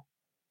know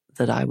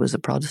that I was a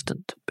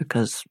Protestant,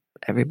 because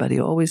everybody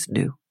always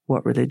knew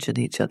what religion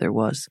each other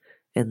was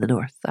in the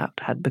North. That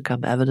had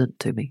become evident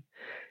to me.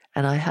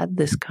 And I had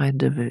this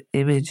kind of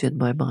image in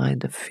my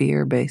mind, a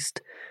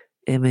fear-based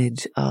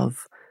image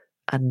of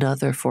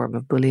another form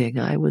of bullying.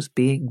 I was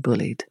being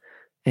bullied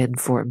in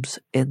forms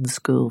in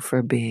school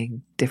for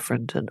being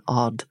different and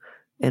odd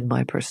in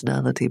my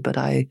personality, but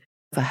I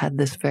had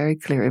this very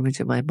clear image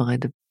in my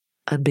mind of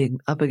and being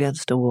up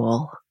against a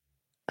wall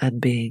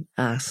and being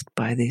asked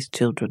by these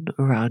children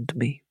around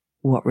me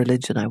what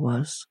religion I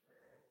was.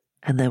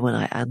 And then when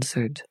I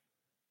answered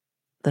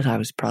that I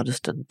was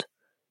Protestant,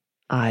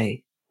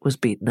 I was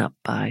beaten up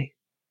by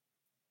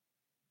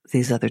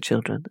these other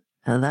children.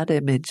 And that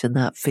image and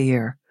that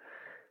fear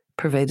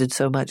pervaded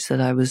so much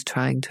that I was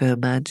trying to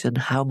imagine,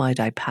 how might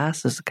I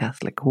pass as a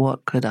Catholic?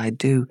 What could I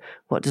do?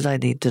 What did I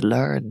need to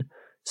learn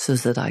so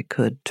that I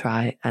could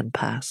try and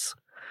pass?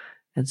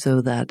 And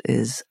so that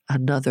is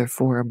another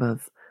form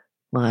of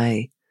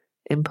my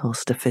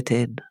impulse to fit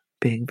in,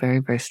 being very,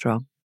 very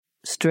strong.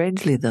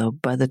 Strangely though,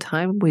 by the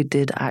time we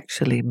did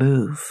actually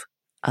move,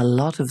 a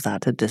lot of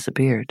that had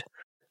disappeared.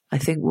 I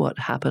think what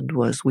happened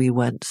was we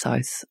went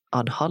south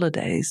on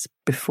holidays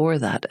before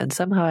that, and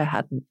somehow I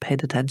hadn't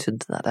paid attention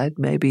to that. I'd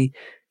maybe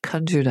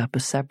conjured up a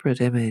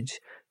separate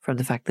image from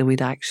the fact that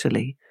we'd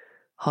actually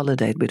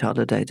holidayed. We'd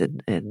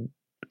holidayed in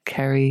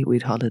Kerry,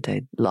 we'd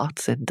holidayed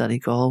lots in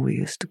Donegal. We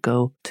used to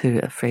go to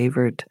a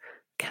favoured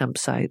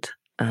campsite,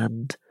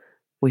 and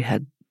we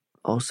had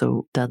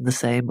also done the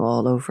same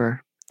all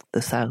over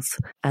the south.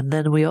 And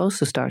then we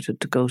also started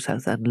to go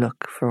south and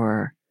look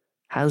for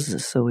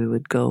houses. So we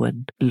would go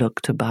and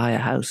look to buy a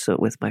house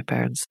with my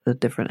parents, the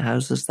different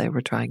houses they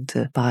were trying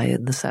to buy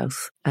in the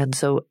south. And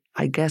so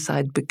I guess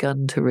I'd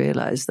begun to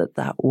realise that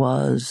that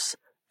was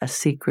a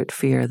secret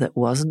fear that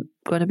wasn't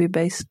going to be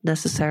based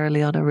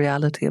necessarily on a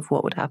reality of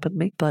what would happen to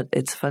me. But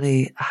it's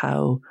funny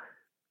how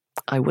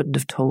I wouldn't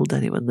have told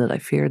anyone that I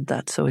feared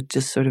that, so it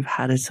just sort of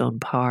had its own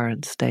power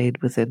and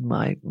stayed within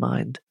my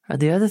mind. And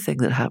the other thing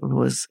that happened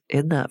was,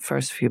 in that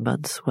first few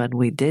months when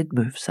we did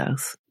move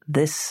south,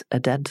 this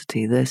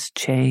identity, this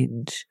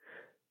change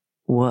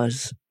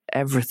was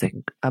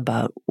everything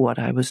about what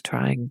I was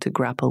trying to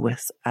grapple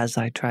with as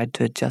I tried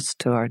to adjust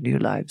to our new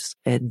lives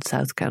in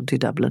South County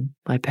Dublin.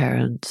 My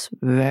parents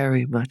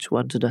very much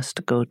wanted us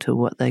to go to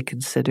what they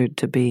considered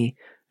to be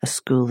a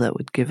school that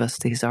would give us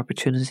these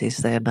opportunities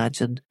they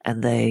imagined,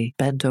 and they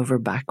bent over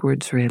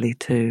backwards really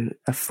to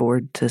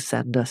afford to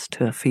send us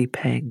to a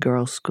fee-paying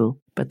girls'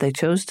 school. But they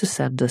chose to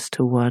send us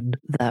to one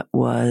that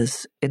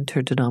was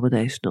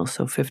interdenominational,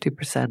 so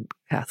 50%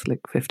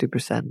 Catholic,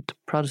 50%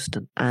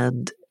 Protestant.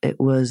 And it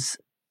was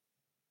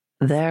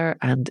there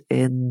and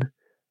in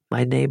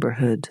my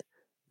neighborhood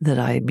that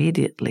I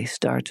immediately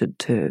started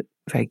to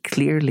very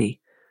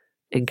clearly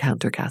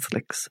encounter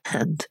Catholics.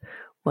 And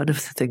one of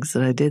the things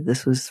that I did,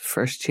 this was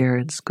first year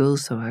in school,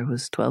 so I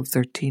was 12,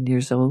 13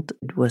 years old,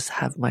 was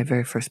have my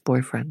very first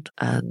boyfriend.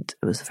 And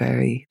it was a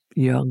very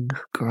young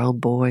girl,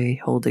 boy,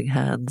 holding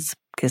hands,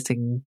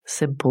 kissing,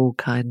 simple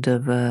kind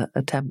of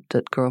attempt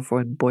at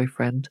girlfriend,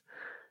 boyfriend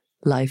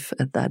life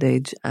at that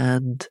age.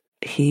 And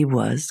he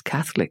was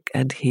Catholic,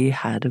 and he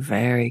had a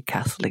very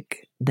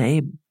Catholic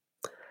name.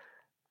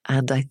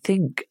 And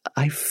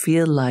I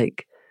feel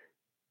like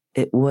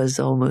it was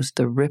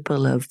almost a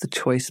ripple of the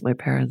choice my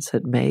parents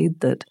had made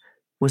that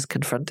was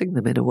confronting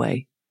them in a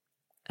way.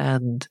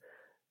 And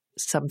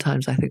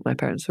sometimes I think my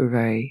parents were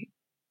very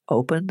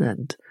open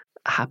and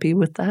happy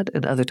with that.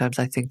 And other times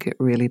I think it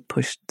really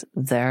pushed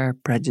their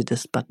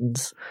prejudice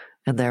buttons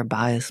and their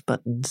bias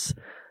buttons,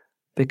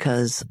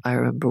 because I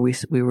remember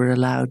we were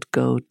allowed to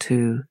go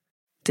to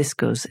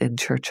discos in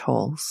church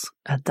halls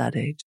at that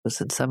age.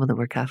 And some of them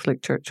were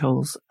Catholic church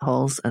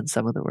halls and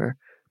some of them were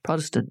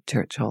Protestant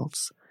church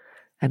halls.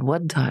 And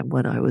one time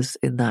when I was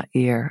in that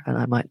year, and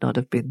I might not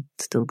have been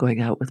still going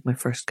out with my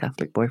first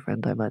Catholic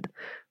boyfriend, I might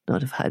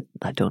not have had,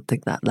 I don't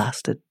think that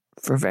lasted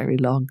for very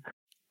long.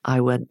 I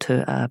went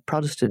to a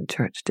Protestant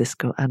church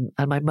disco, and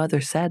my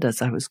mother said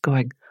as I was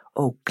going,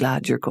 "Oh,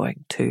 glad you're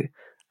going to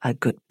a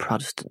good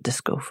Protestant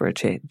disco for a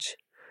change."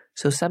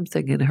 So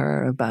something in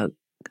her about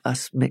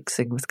us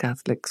mixing with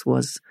Catholics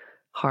was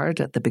hard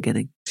at the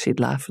beginning.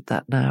 She'd laugh at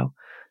that now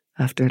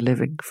after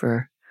living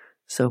for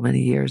so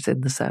many years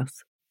in the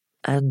South.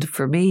 And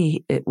for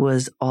me, it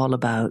was all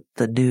about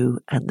the new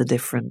and the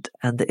different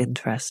and the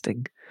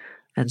interesting.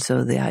 And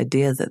so the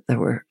idea that there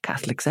were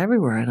Catholics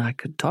everywhere and I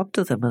could talk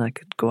to them and I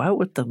could go out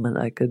with them and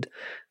I could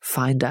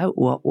find out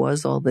what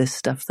was all this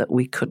stuff that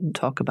we couldn't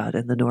talk about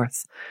in the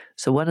North.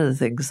 So one of the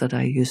things that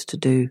I used to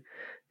do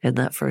in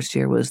that first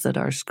year was that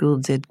our school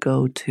did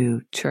go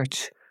to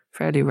church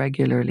fairly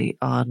regularly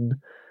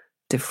on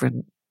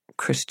different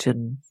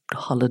Christian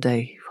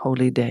holiday,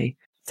 holy day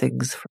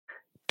things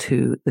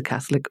to the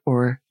Catholic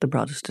or the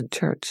Protestant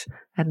church.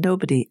 And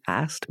nobody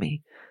asked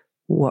me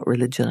what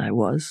religion I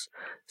was.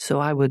 So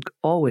I would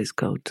always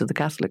go to the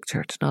Catholic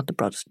church, not the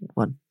Protestant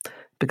one,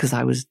 because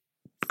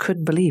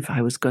couldn't believe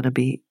I was going to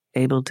be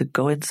able to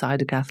go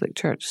inside a Catholic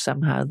church.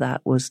 Somehow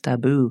that was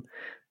taboo,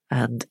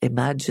 and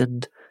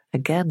imagined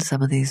again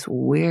some of these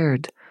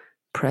weird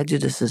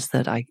prejudices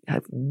that I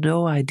have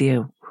no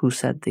idea who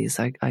said these.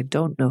 I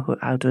don't know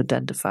how to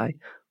identify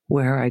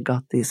where I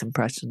got these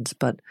impressions,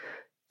 but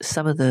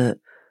some of the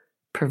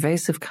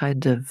pervasive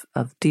kind of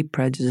deep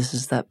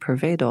prejudices that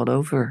pervade all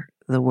over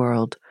the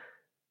world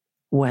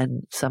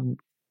when some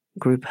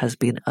group has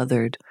been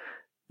othered,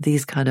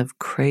 these kind of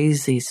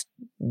crazy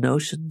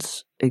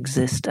notions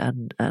exist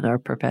and are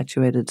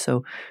perpetuated.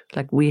 So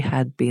like we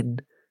had been,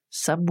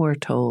 some were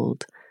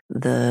told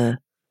the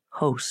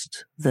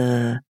host,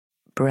 the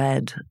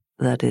bread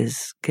that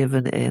is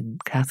given in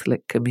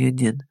Catholic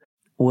communion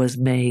was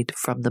made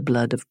from the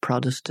blood of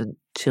Protestant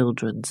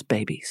children's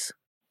babies.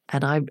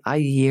 And I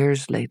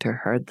years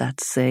later heard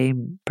that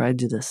same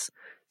prejudice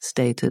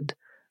stated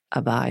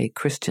by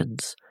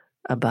Christians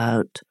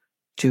about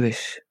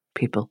Jewish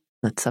people,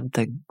 that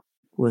something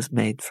was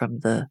made from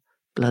the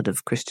blood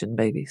of Christian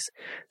babies.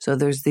 So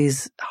there's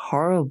these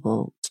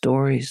horrible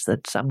stories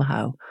that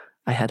somehow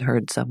I had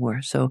heard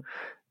somewhere. So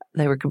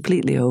they were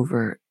completely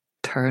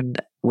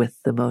overturned with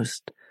the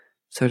most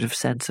sort of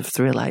sense of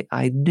thrill.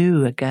 I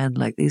knew, again,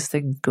 like these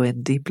things go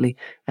in deeply,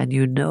 and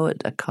you know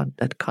at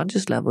a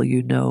conscious level,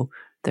 you know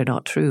they're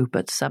not true,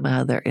 but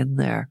somehow they're in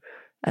there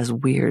as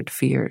weird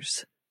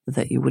fears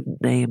that you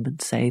wouldn't name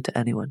and say to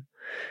anyone.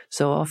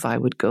 So off I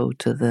would go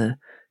to the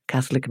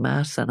Catholic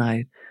Mass, and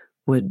I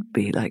would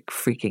be like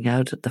freaking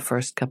out at the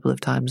first couple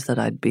of times that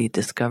I'd be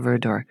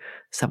discovered, or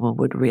someone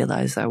would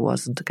realize I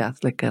wasn't a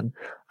Catholic and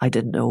I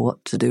didn't know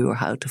what to do or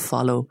how to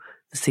follow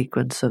the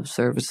sequence of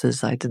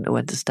services. I didn't know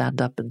when to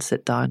stand up and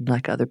sit down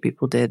like other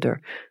people did,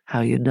 or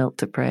how you knelt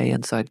to pray.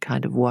 And so I'd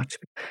kind of watch.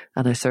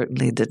 And I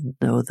certainly didn't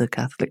know the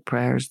Catholic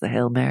prayers, the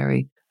Hail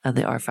Mary, and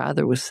the Our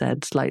Father was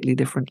said slightly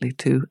differently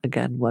too.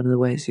 Again, one of the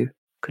ways you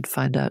could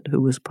find out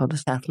who was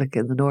Protestant Catholic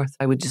in the North.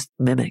 I would just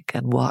mimic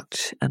and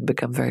watch and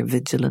become very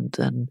vigilant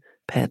and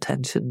pay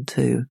attention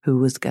to who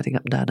was getting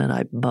up and down, and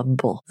I'd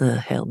mumble the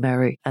Hail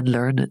Mary and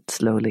learn it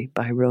slowly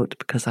by rote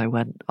because I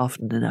went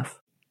often enough.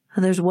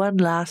 And there's one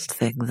last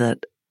thing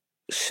that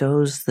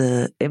shows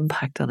the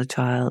impact on a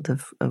child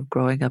of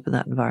growing up in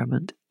that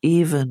environment,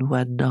 even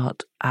when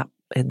not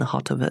in the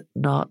hot of it,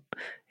 not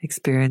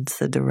experience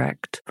the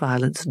direct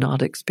violence,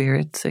 not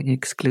experiencing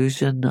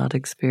exclusion, not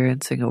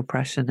experiencing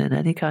oppression in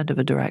any kind of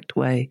a direct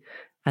way,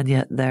 and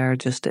yet they're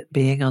just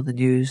being on the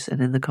news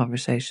and in the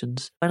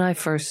conversations. When I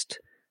first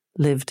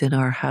lived in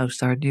our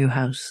house, our new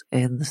house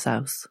in the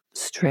south.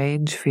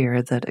 Strange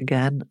fear that,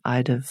 again,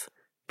 I'd have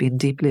been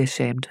deeply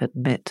ashamed to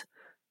admit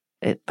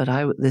it, but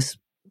this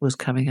was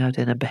coming out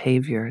in a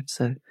behavior. It's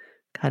a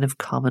kind of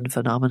common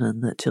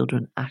phenomenon that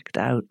children act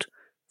out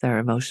their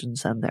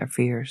emotions and their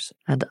fears.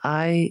 And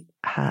I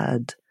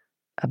had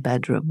a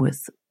bedroom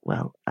with,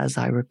 well, as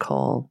I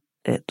recall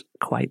it,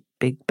 quite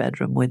big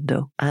bedroom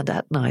window. And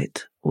at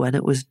night, when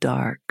it was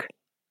dark,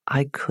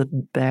 I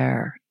couldn't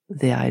bear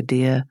the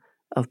idea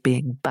of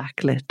being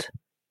backlit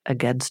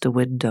against a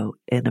window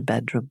in a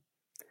bedroom.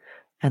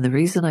 And the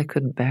reason I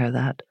couldn't bear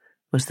that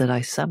was that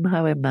I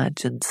somehow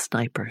imagined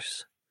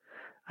snipers.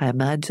 I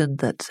imagined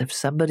that if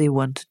somebody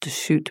wanted to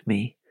shoot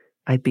me,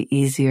 I'd be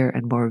easier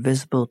and more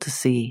visible to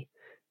see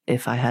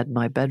if I had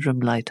my bedroom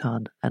light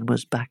on and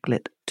was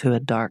backlit to a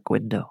dark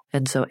window.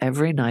 And so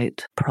every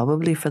night,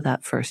 probably for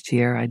that first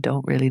year, I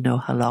don't really know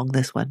how long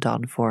this went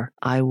on for,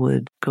 I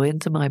would go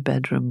into my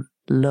bedroom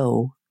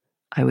low.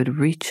 I would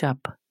reach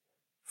up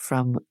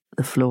from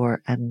the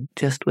floor and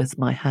just with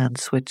my hand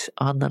switch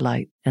on the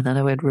light, and then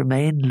I would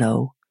remain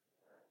low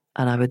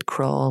and I would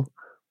crawl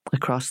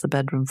across the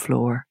bedroom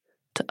floor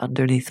to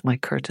underneath my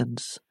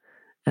curtains,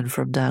 and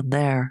from down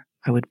there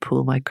I would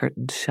pull my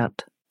curtains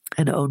shut,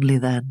 and only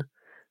then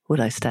would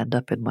I stand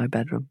up in my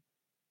bedroom.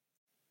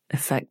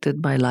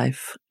 Affected my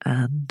life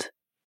and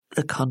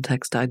the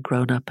context I'd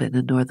grown up in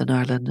Northern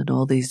Ireland and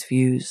all these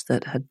views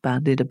that had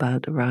bandied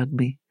about around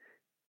me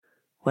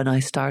when I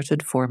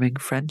started forming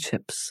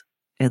friendships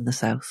in the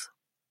south.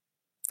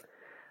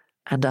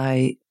 And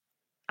I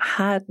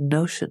had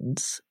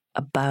notions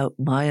about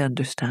my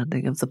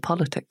understanding of the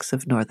politics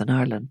of Northern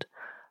Ireland.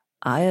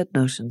 I had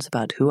notions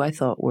about who I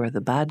thought were the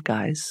bad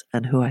guys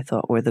and who I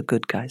thought were the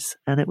good guys.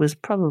 And it was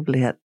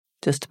probably at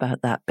just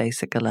about that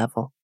basic a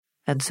level.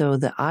 And so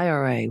the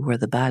IRA were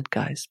the bad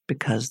guys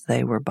because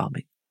they were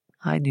bombing.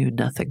 I knew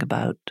nothing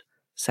about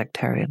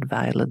sectarian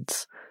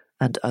violence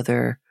and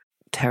other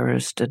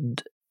terrorist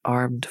and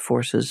armed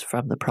forces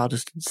from the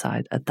Protestant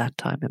side at that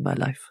time in my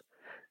life.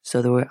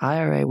 So the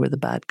IRA were the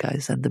bad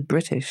guys, and the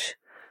British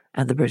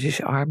and the British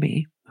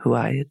Army, who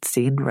I had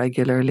seen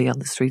regularly on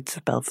the streets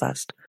of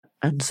Belfast,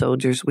 and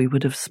soldiers we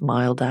would have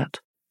smiled at,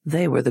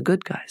 they were the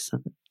good guys.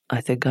 And I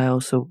think I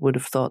also would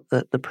have thought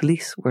that the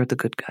police were the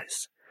good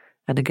guys.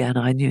 And again,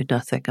 I knew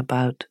nothing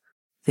about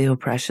the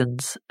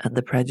oppressions and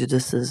the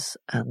prejudices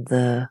and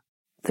the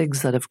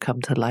things that have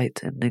come to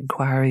light in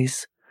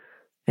inquiries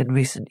in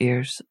recent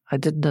years. I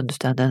didn't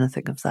understand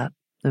anything of that.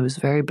 It was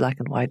very black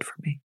and white for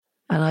me.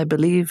 And I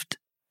believed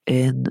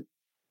in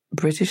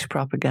British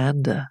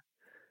propaganda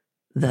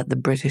that the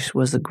British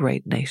was a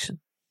great nation,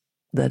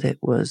 that it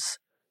was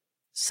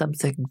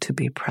something to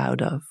be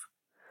proud of.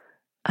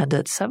 And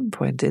at some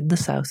point in the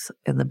south,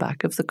 in the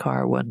back of the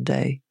car one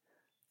day,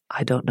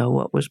 I don't know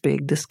what was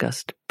being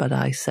discussed, but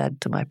I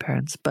said to my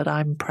parents, "But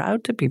I'm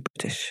proud to be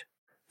British,"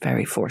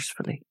 very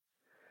forcefully.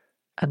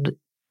 And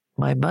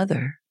my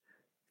mother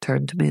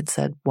turned to me and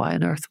said, "Why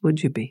on earth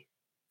would you be?"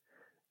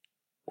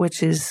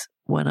 Which is,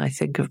 when I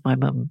think of my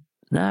mum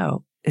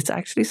now, it's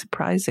actually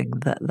surprising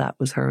that that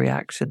was her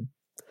reaction.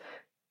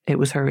 It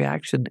was her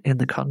reaction in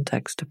the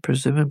context,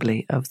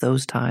 presumably, of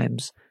those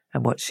times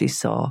and what she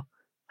saw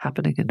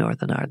happening in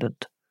Northern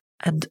Ireland.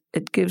 And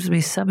it gives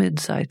me some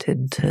insight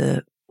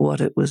into what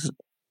it was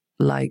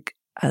like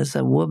as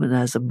a woman,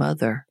 as a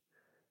mother,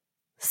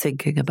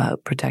 thinking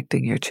about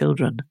protecting your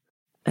children.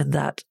 And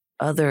that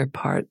other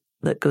part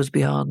that goes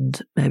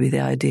beyond maybe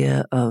the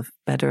idea of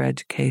better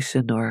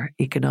education or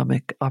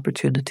economic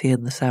opportunity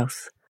in the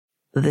South.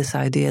 This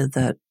idea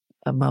that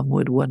a mum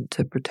would want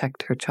to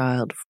protect her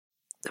child.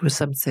 There was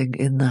something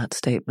in that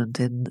statement,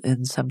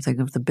 in something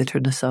of the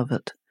bitterness of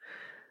it.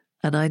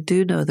 And I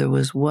do know there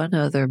was one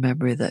other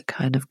memory that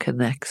kind of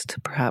connects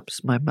to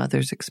perhaps my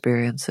mother's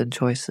experience and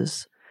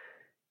choices,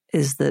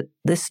 is that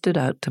this stood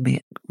out to me,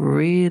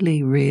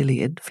 really,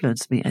 really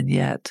influenced me, and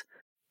yet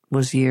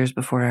was years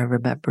before I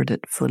remembered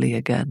it fully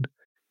again,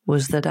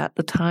 was that at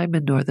the time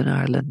in Northern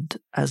Ireland,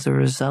 as a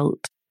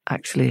result,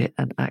 actually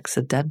an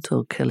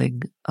accidental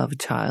killing of a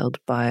child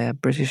by a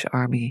British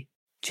Army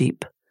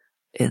jeep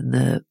in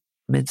the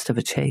midst of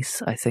a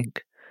chase, I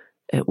think,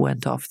 it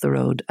went off the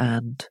road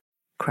and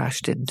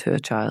crashed into a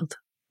child.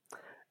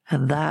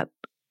 And that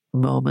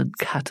moment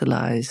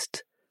catalyzed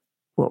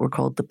what were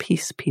called the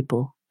Peace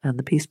People, and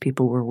the Peace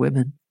People were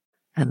women,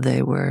 and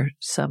they were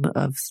some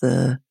of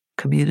the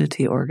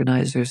community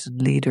organisers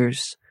and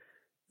leaders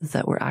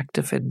that were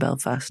active in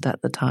Belfast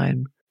at the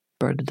time,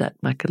 Bernadette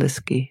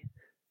McAliskey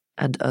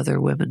and other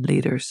women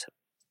leaders.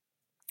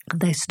 And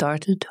they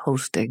started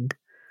hosting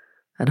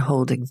and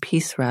holding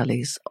peace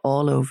rallies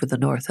all over the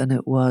north, and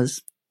it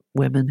was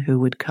women who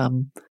would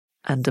come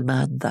and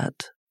demand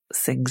that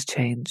things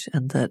change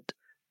and that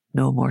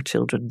no more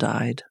children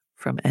died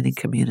from any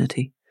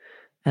community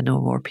and no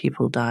more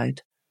people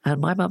died. And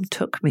my mum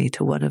took me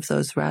to one of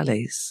those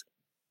rallies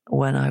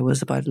when I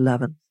was about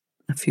 11,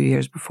 a few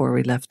years before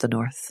we left the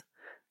north.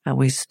 And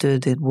we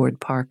stood in Ward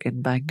Park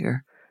in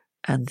Bangor,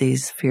 and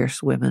these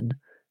fierce women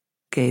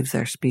gave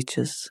their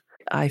speeches.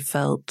 I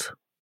felt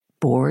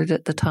bored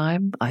at the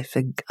time. I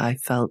think I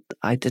felt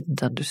I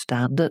didn't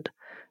understand it.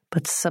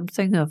 But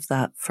something of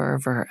that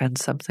fervor and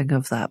something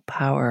of that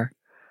power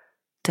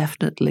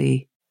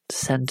definitely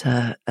sent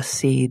a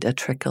seed, a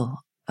trickle,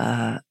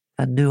 a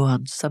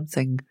nuance,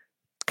 something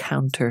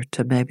counter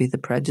to maybe the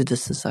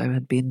prejudices I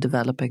had been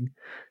developing,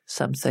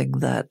 something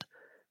that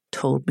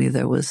told me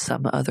there was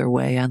some other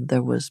way and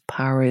there was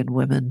power in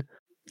women.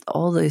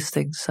 All these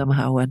things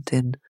somehow went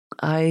in.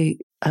 I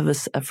have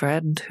a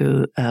friend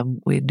who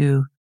we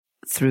knew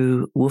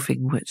through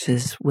WWOOFing, which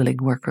is Willing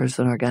Workers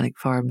on Organic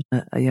Farms,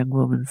 a young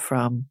woman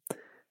from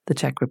the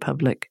Czech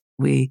Republic.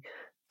 We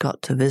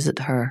got to visit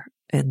her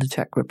in the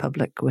Czech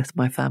Republic with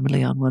my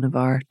family on one of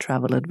our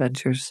travel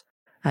adventures,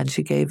 and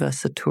she gave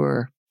us a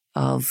tour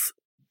of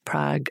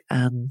Prague,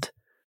 and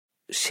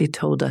she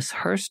told us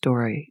her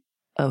story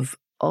of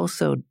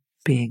also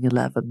being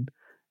 11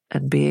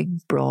 and being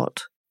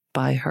brought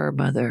by her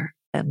mother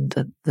and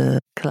the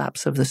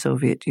collapse of the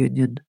Soviet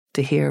Union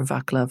to hear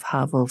Václav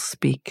Havel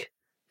speak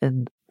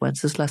in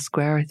Wenceslas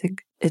Square, I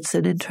think. It's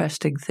an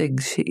interesting thing.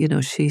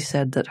 She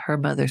said that her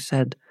mother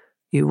said,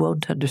 "You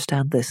won't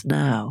understand this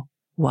now,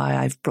 why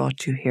I've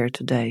brought you here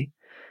today,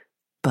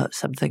 but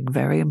something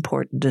very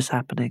important is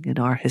happening in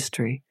our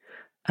history,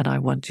 and I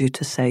want you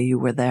to say you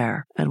were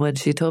there." And when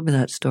she told me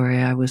that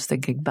story, I was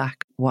thinking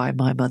back why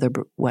my mother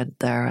went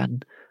there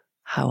and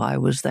how I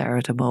was there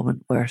at a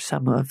moment where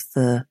some of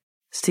the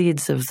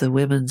seeds of the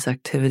women's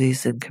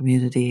activities in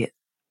community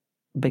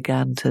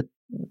began to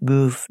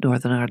move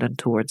Northern Ireland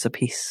towards a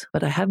peace.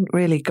 But I hadn't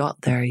really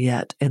got there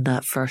yet in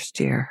that first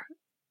year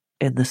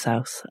in the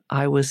South.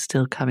 I was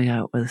still coming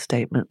out with a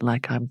statement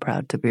like, "I'm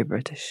proud to be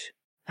British."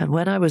 And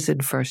when I was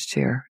in first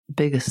year, the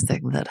biggest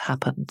thing that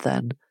happened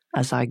then,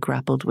 as I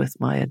grappled with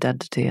my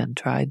identity and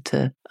tried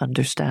to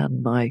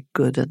understand my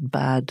good and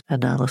bad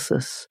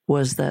analysis,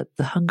 was that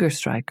the hunger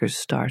strikers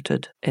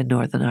started in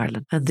Northern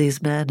Ireland. And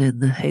these men in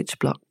the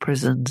H-block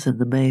prisons, in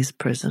the Maze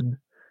prison,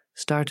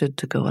 started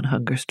to go on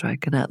hunger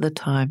strike. And at the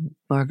time,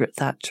 Margaret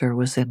Thatcher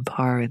was in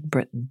power in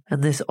Britain.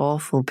 And this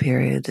awful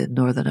period in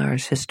Northern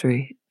Irish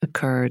history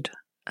occurred.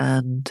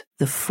 And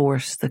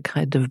the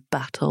kind of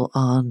battle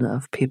on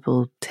of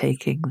people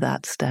taking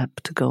that step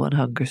to go on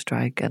hunger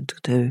strike and to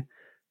do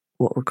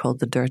what were called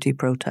the dirty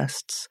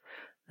protests.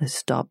 They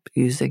stopped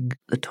using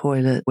the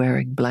toilet,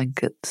 wearing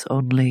blankets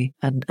only,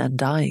 and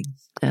dying.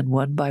 And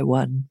one by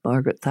one,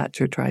 Margaret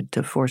Thatcher tried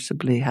to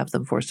have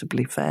them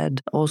forcibly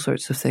fed, all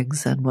sorts of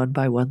things. And one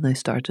by one, they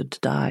started to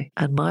die.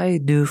 And my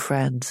new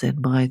friends in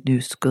my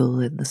new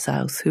school in the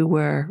South,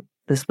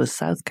 this was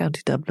South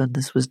County Dublin,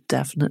 this was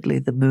definitely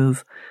the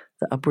move,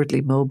 the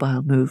upwardly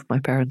mobile move my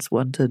parents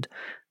wanted.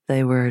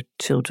 They were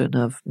children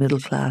of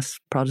middle-class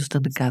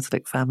Protestant and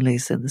Catholic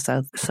families in the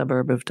south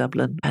suburb of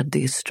Dublin, and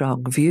these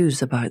strong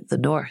views about the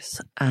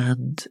North.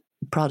 And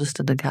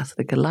Protestant and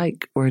Catholic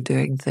alike were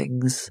doing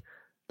things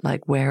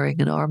like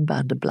wearing an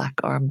armband, a black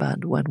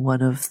armband, when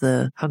one of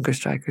the hunger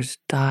strikers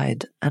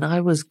died. And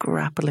I was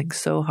grappling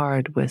so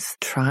hard with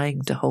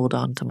trying to hold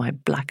on to my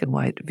black and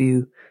white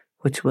view,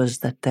 which was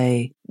that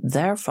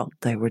their fault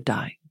they were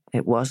dying.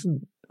 It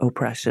wasn't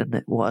oppression.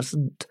 It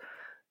wasn't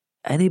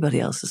anybody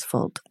else's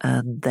fault,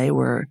 and they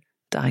were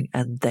dying,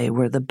 and they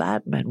were the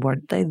bad men,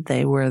 weren't they?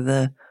 They were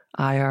the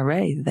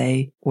IRA.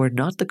 They were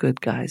not the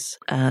good guys.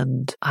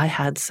 And I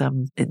had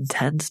some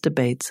intense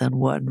debates and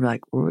one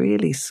like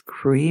really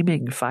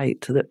screaming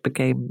fight that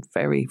became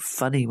very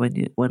funny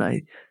when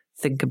I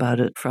think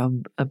about it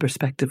from a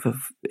perspective of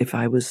if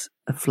I was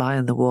a fly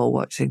on the wall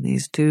watching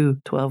these two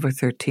 12 or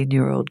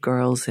 13-year-old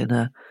girls in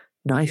a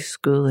nice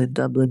school in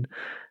Dublin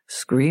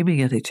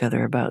screaming at each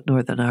other about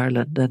Northern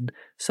Ireland, and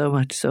so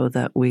much so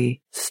that we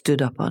stood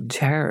up on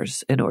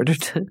chairs in order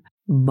to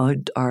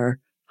mount our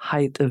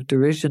height of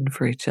derision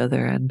for each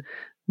other. And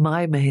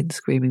my main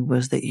screaming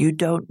was that you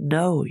don't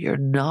know, you're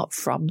not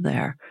from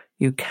there,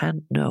 you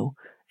can't know,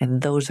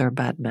 and those are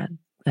bad men.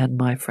 And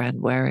my friend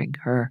wearing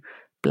her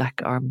black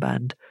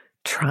armband,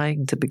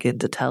 trying to begin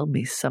to tell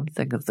me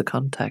something of the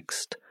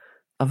context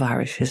of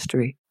Irish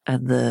history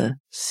and the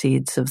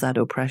seeds of that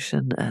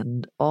oppression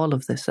and all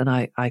of this. And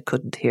I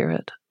couldn't hear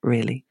it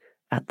really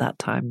at that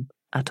time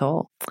at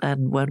all.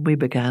 And when we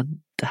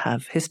began to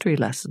have history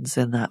lessons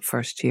in that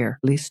first year,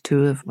 at least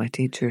two of my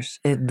teachers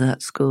in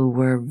that school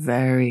were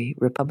very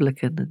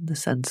Republican in the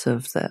sense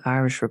of the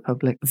Irish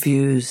Republic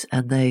views,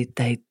 and they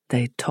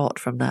taught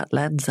from that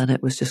lens. And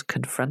it was just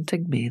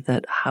confronting me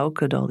that how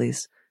could all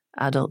these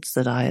adults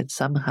that I had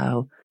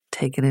somehow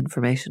taken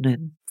information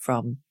in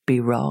from be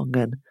wrong,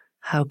 and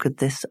how could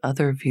this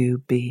other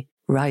view be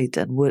right?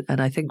 And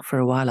I think for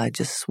a while I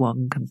just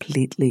swung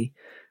completely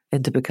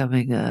into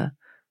becoming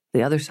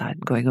the other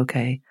side, going,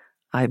 okay,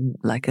 I'm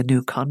like a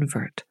new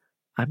convert.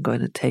 I'm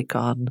going to take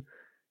on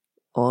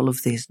all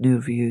of these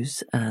new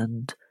views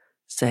and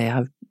say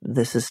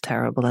this is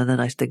terrible. And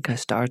then I think I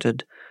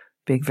started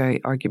being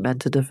very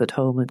argumentative at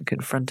home and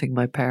confronting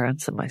my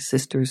parents and my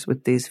sisters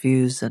with these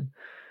views, and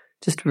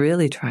just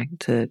really trying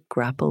to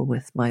grapple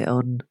with my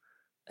own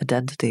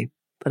identity.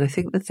 But I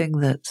think the thing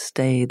that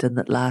stayed and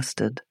that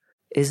lasted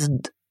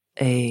isn't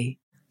a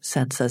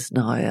sense as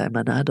now I'm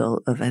an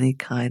adult of any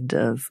kind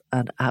of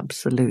an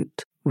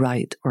absolute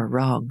right or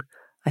wrong.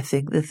 I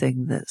think the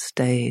thing that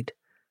stayed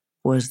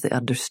was the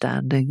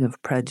understanding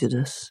of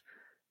prejudice,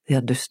 the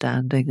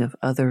understanding of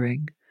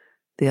othering,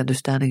 the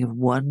understanding of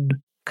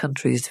one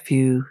country's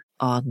view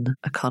on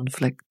a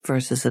conflict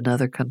versus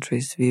another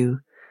country's view,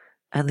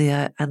 and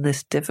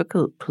this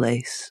difficult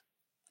place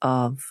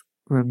of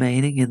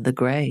remaining in the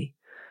grey,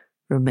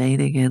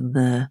 remaining in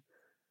the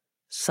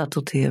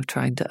subtlety of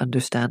trying to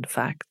understand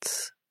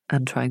facts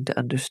and trying to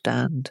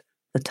understand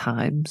the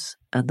times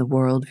and the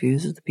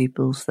worldviews of the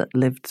peoples that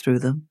lived through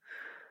them,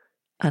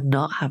 and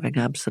not having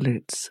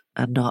absolutes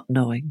and not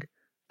knowing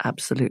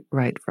absolute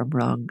right from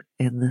wrong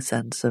in the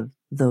sense of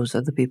those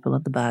are the people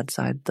on the bad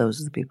side,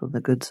 those are the people on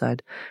the good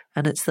side.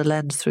 And it's the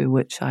lens through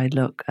which I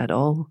look at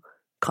all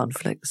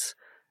conflicts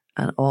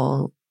and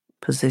all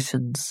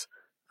positions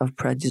of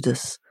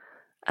prejudice.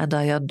 And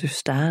I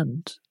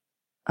understand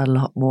a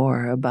lot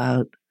more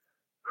about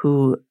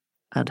who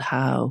and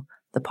how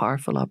the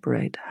powerful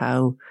operate,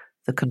 how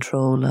the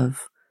control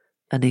of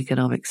an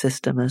economic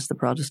system, as the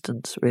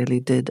Protestants really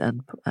did,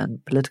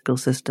 and political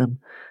system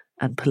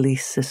and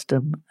police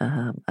system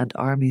and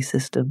army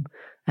system,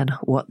 and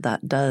what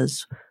that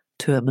does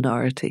to a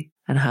minority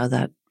and how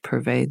that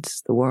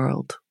pervades the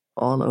world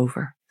all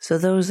over. So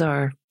those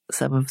are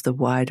some of the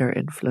wider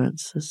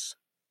influences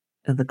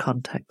in the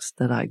context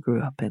that I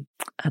grew up in.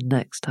 And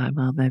next time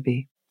I'll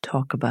maybe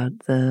talk about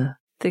the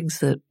things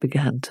that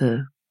began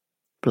to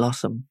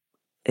blossom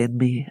in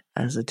me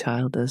as a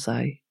child as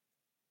I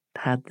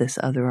had this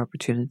other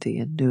opportunity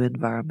and new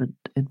environment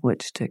in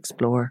which to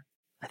explore.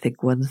 I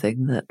think one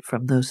thing that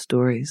from those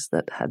stories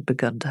that had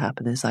begun to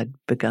happen is I'd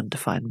begun to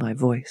find my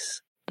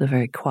voice. The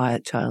very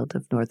quiet child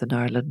of Northern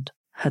Ireland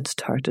had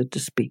started to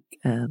speak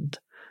and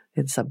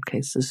in some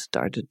cases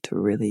started to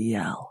really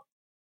yell.